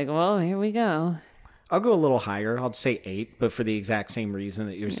they're like, well, here we go. I'll go a little higher. I'll say 8, but for the exact same reason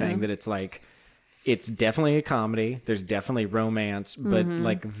that you're saying, that it's like, it's definitely a comedy. There's definitely romance, but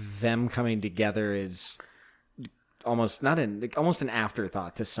like them coming together is almost almost an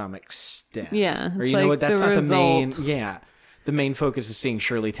afterthought to some extent. Yeah, Or it's you know like what? That's the not result. the main. Yeah. The main focus is seeing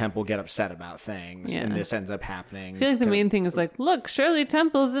Shirley Temple get upset about things, Yeah. and this ends up happening. I feel like the main thing is like, look, Shirley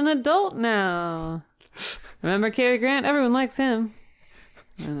Temple's an adult now. Remember Cary Grant? Everyone likes him.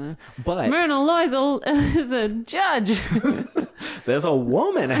 But Myrna Loy is a judge. there's a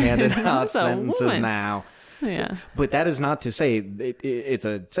woman handing out There's a sentences woman. now. Yeah. But that is not to say it's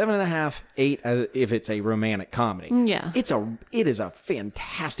a 7.5, 8 if it's a romantic comedy. Yeah. It is a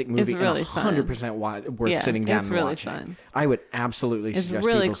fantastic movie. It's really and fun. 100% worth Yeah, sitting down it's and really watching. fun. I would absolutely It's suggest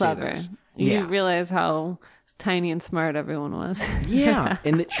really people clever. see this. You Yeah. realize how tiny and smart everyone was. Yeah,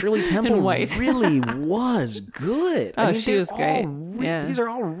 and that Shirley Temple white. really was good. Oh, she they're was great. all Yeah. These are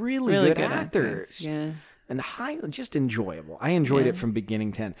all really, Really good, good actors. actors. Yeah. And just enjoyable. I enjoyed it from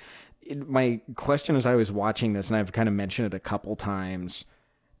beginning to end. My question as I was watching this, and I've kind of mentioned it a couple times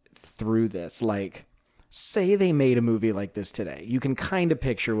through this, like, say they made a movie like this today. You can kind of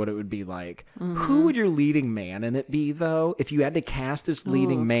picture what it would be like. Who would your leading man in it be, though? If you had to cast this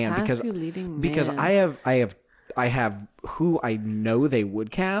leading man, cast your leading because man. I have who I know they would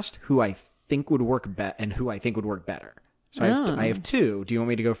cast, who I think would work and who I think would work better. So I have 2. Do you want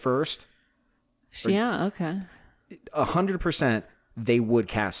me to go first? Yeah, okay. 100%, they would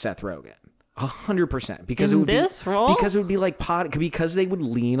cast Seth Rogen. 100%, because In it would this be, role? because it would be like because they would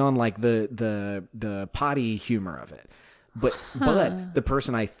lean on like the potty humor of it. But the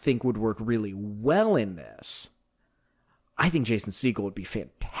person I think would work really well in this, I think Jason Segel would be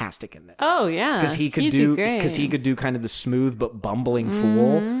fantastic in this. Oh, yeah. Because he could He'd be do great. because he could do kind of the smooth but bumbling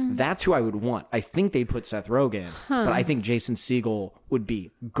fool. That's who I would want. I think they'd put Seth Rogen, but I think Jason Segel would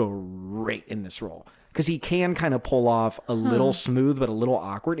be great in this role. Because he can kind of pull off a little smooth but a little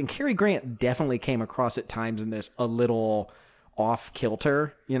awkward. And Cary Grant definitely came across at times in this a little off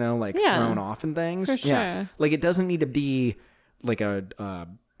kilter, like thrown off and things. For Yeah. sure. Like it doesn't need to be like a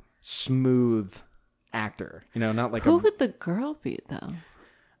smooth actor, not like Who would the girl be, though?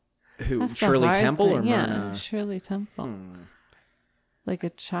 That's the Shirley hard Temple thing. or Yeah, Myrna? Temple. Like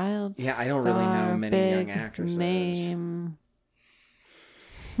a child Yeah, I don't really know star, many young big actresses. Name.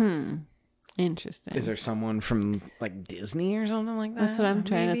 Interesting. Is there someone from like Disney or something like that? That's what I'm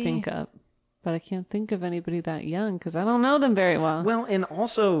trying to maybe? think of. But I can't think of anybody that young because I don't know them very well. Well, and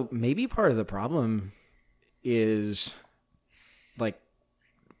also maybe part of the problem is like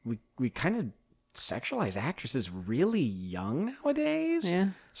we kind of sexualize actresses really young nowadays. Yeah.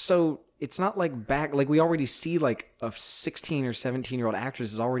 So it's not like like we already see like a 16 or 17-year-old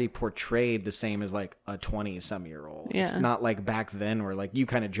actress is already portrayed the same as like a 20-some-year-old. Yeah. It's not like back then where like you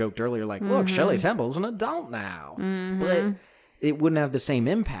kind of joked earlier, like, look, Shirley Temple's an adult now. But it wouldn't have the same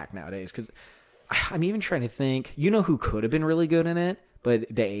impact nowadays. Because I'm even trying to think, you know who could have been really good in it, but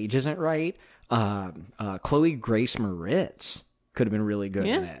the age isn't right? Chloe Grace Moretz could have been really good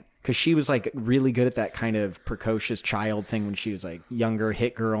in it. Because she was like really good at that kind of precocious child thing when she was like younger,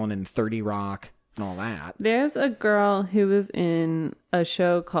 hit girl and in 30 Rock and all that. There's a girl who was in a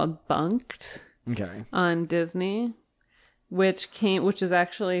show called Bunked on Disney, which is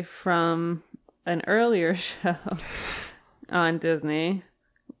actually from an earlier show on Disney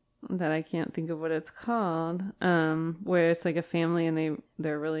that I can't think of what it's called, where it's like a family and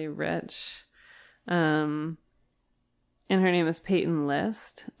they're really rich. And her name is Peyton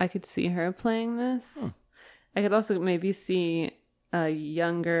List. I could see her playing this. I could also maybe see a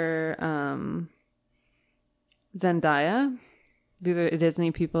younger Zendaya. These are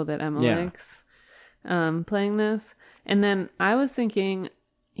Disney people that Emma likes, playing this. And then I was thinking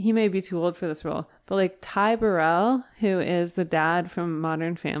he may be too old for this role, but like Ty Burrell, who is the dad from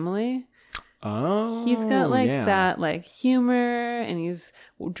Modern Family. Oh, he's got like that like humor, and he's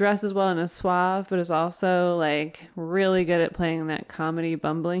dresses well and is suave, but is also like really good at playing that comedy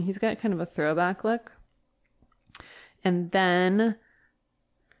bumbling. He's got kind of a throwback look. And then,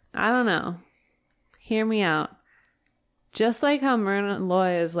 I don't know, hear me out. Just like how Myrna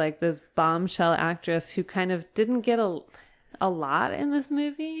Loy is like this bombshell actress who kind of didn't get a lot in this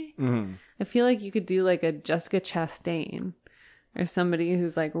movie. Mm-hmm. I feel like you could do like a Jessica Chastain or somebody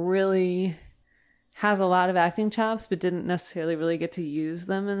who's like really has a lot of acting chops but didn't necessarily really get to use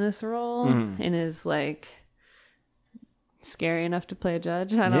them in this role, and is like scary enough to play a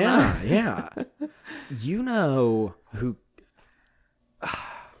judge. I don't know. Yeah. You know who...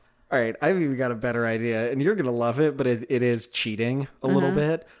 All right, I've even got a better idea, and you're going to love it, but it is cheating a little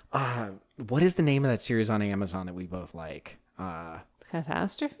bit. What is the name of that series on Amazon that we both like?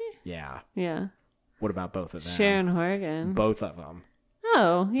 Catastrophe? Yeah. Yeah. What about both of them? Sharon Horgan. Both of them.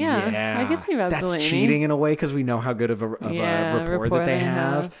 Oh, yeah. I can see Rob That's Delaney. cheating in a way because we know how good of a rapport that they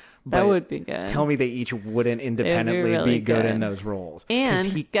have. That would be good. Tell me they each wouldn't independently really be good in those roles.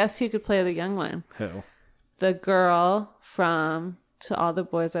 And guess who could play the young one? Who? The girl from To All the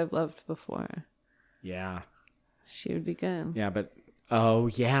Boys I've Loved Before. Yeah. She would be good. Yeah, but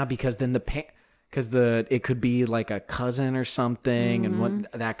because then it could be like a cousin or something, and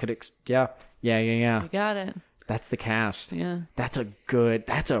what that could yeah. You got it. That's the cast. Yeah. That's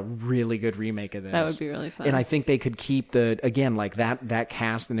a really good remake of this. That would be really fun. And I think they could keep that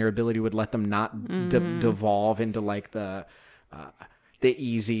cast, and their ability would let them not devolve into like the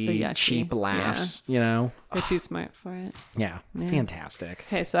easy, cheap laughs, you know? They're too smart for it. Yeah. Fantastic.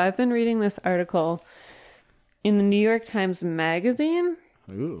 Okay, so I've been reading this article in the New York Times Magazine.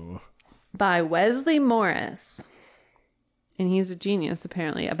 Ooh. By Wesley Morris. And he's a genius,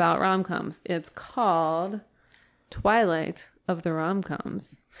 apparently, about rom-coms. It's called Twilight of the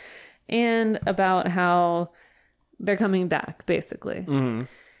Rom-Coms. And about how they're coming back, basically. Mm-hmm.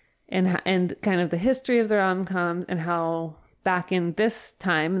 And kind of the history of the rom-com, and how back in this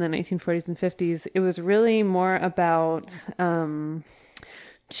time, in the 1940s and 50s, it was really more about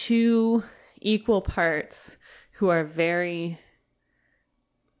two equal parts who are very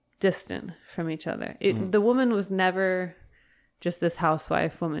distant from each other. The woman was never just this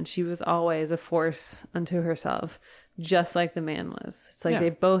housewife woman. She was always a force unto herself, just like the man was. It's like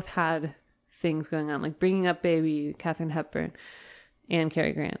they both had things going on, like bringing up baby, Katharine Hepburn and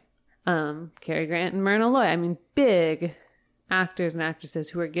Cary Grant. Cary Grant and Myrna Loy. I mean, big actors and actresses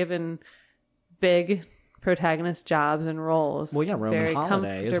who are given big protagonist jobs and roles. Well, yeah, Roman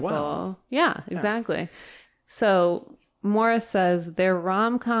Holiday as well. Yeah, exactly. So Morris says they're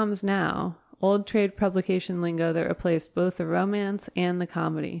rom-coms now, old trade publication lingo that replaced both the romance and the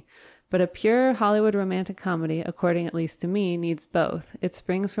comedy. But a pure Hollywood romantic comedy, according at least to me, needs both. It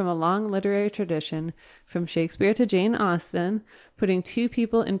springs from a long literary tradition, from Shakespeare to Jane Austen, putting two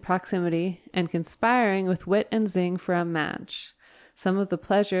people in proximity and conspiring with wit and zing for a match. Some of the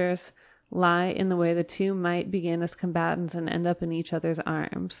pleasures lie in the way the two might begin as combatants and end up in each other's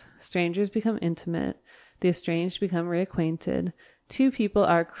arms. Strangers become intimate. The estranged become reacquainted. Two people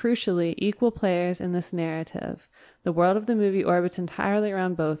are crucially equal players in this narrative. The world of the movie orbits entirely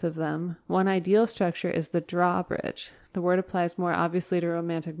around both of them. One ideal structure is the drawbridge. The word applies more obviously to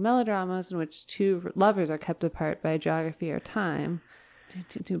romantic melodramas in which two lovers are kept apart by geography or time.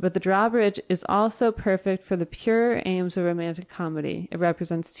 But the drawbridge is also perfect for the pure aims of romantic comedy. It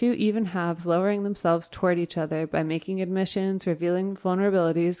represents two even halves lowering themselves toward each other by making admissions, revealing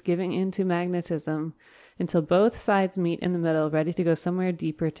vulnerabilities, giving in to magnetism, until both sides meet in the middle, ready to go somewhere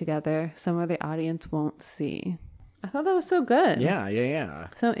deeper together, somewhere the audience won't see. I thought that was so good. Yeah.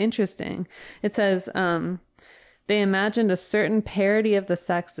 So interesting. It says, They imagined a certain parity of the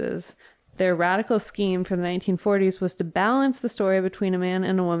sexes. Their radical scheme for the 1940s was to balance the story between a man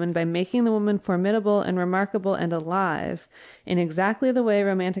and a woman by making the woman formidable and remarkable and alive, in exactly the way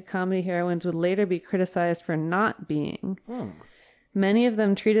romantic comedy heroines would later be criticized for not being. Many of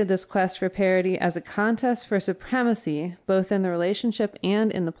them treated this quest for parity as a contest for supremacy, both in the relationship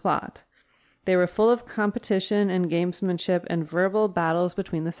and in the plot. They were full of competition and gamesmanship and verbal battles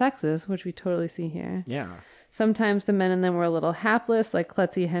between the sexes, which we totally see here. Yeah. Sometimes the men in them were a little hapless, like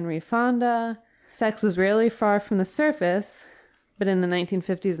Klutzy Henry Fonda. Sex was rarely far from the surface, but in the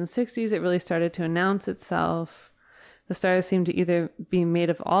 1950s and 60s, it really started to announce itself. The stars seemed to either be made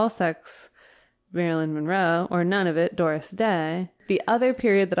of all sex, Marilyn Monroe, or none of it, Doris Day. The other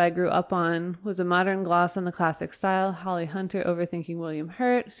period that I grew up on was a modern gloss on the classic style, Holly Hunter overthinking William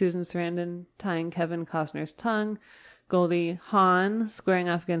Hurt, Susan Sarandon tying Kevin Costner's tongue, Goldie Hawn squaring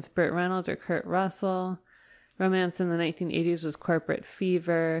off against Burt Reynolds or Kurt Russell. Romance in the 1980s was Corporate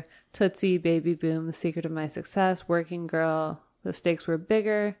Fever, Tootsie, Baby Boom, The Secret of My Success, Working Girl. The stakes were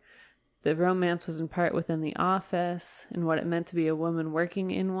bigger. The romance was in part within The Office and what it meant to be a woman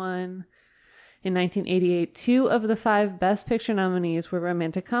working in one. In 1988, 2 of the 5 Best Picture nominees were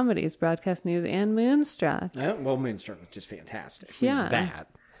romantic comedies, Broadcast News and Moonstruck. Well, Moonstruck was just fantastic. Yeah.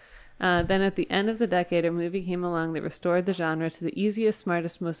 That. Then at the end of the decade, a movie came along that restored the genre to the easiest,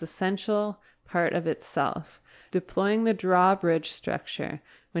 smartest, most essential part of itself, deploying the drawbridge structure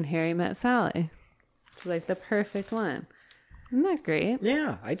when Harry met Sally. It's like the perfect one. Isn't that great?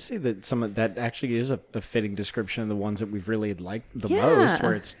 Yeah, I'd say that some of that actually is a fitting description of the ones that we've really liked the Yeah. most,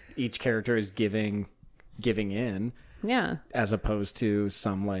 where it's each character is giving in, Yeah. as opposed to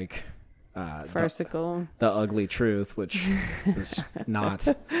some like Farcical. the ugly truth, which is not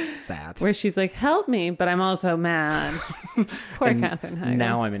that. Where she's like, help me, but I'm also mad. Poor Katherine Heigl.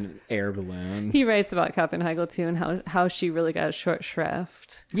 Now I'm in an air balloon. He writes about Katherine Heigl too and how she really got a short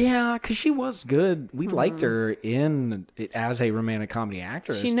shrift. Yeah, because she was good. We liked her as a romantic comedy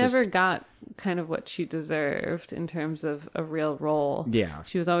actress. She never got kind of what she deserved in terms of a real role. Yeah.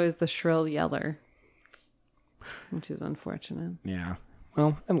 She was always the shrill yeller, which is unfortunate. Yeah.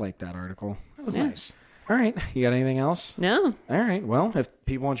 Well, I liked that article. That was nice. All right. You got anything else? No. All right. Well, if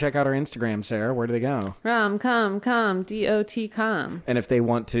people want to check out our Instagram, Sarah, where do they go? Rom-com, D-O-T-com. And if they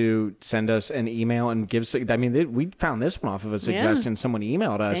want to send us an email and we found this one off of a suggestion. Someone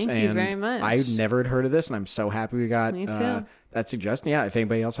emailed us. Thank you very much. I never had heard of this, and I'm so happy we got Me too. that suggestion. Yeah, if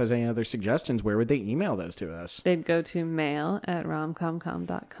anybody else has any other suggestions, where would they email those to us? They'd go to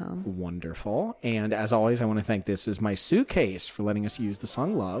mail@romcomcom.com. Wonderful. And as always, I want to thank This Is My Suitcase for letting us use the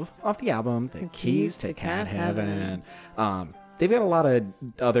song Love off the album The Keys to Cat Heaven. They've got a lot of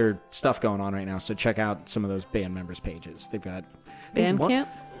other stuff going on right now, so check out some of those band members' pages. They've got Bandcamp?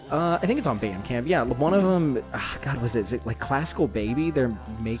 I think it's on Bandcamp. Yeah, one of them, is it like Classical Baby? They're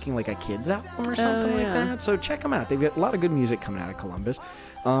making like a kids album or something like that. So check them out. They've got a lot of good music coming out of Columbus.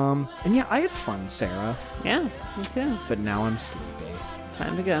 And yeah, I had fun, Sarah. Yeah, me too. But now I'm sleepy.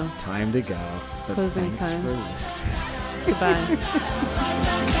 Time to go. Time to go. But Closing thanks time. for listening. Goodbye.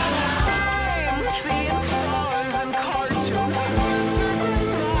 I'm seeing stars and cartoons.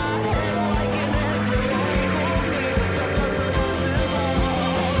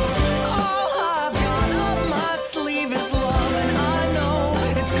 All I've got up my sleeve is love, and I know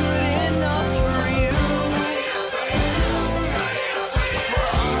it's good enough for you. For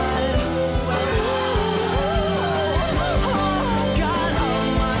us. All I've got up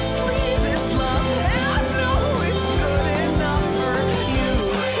my sleeve is love, and I know it's good enough for you.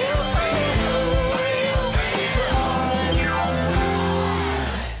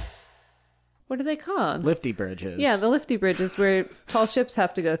 What are they called? Lifty bridges. Yeah, the lifty bridges where tall ships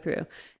have to go through.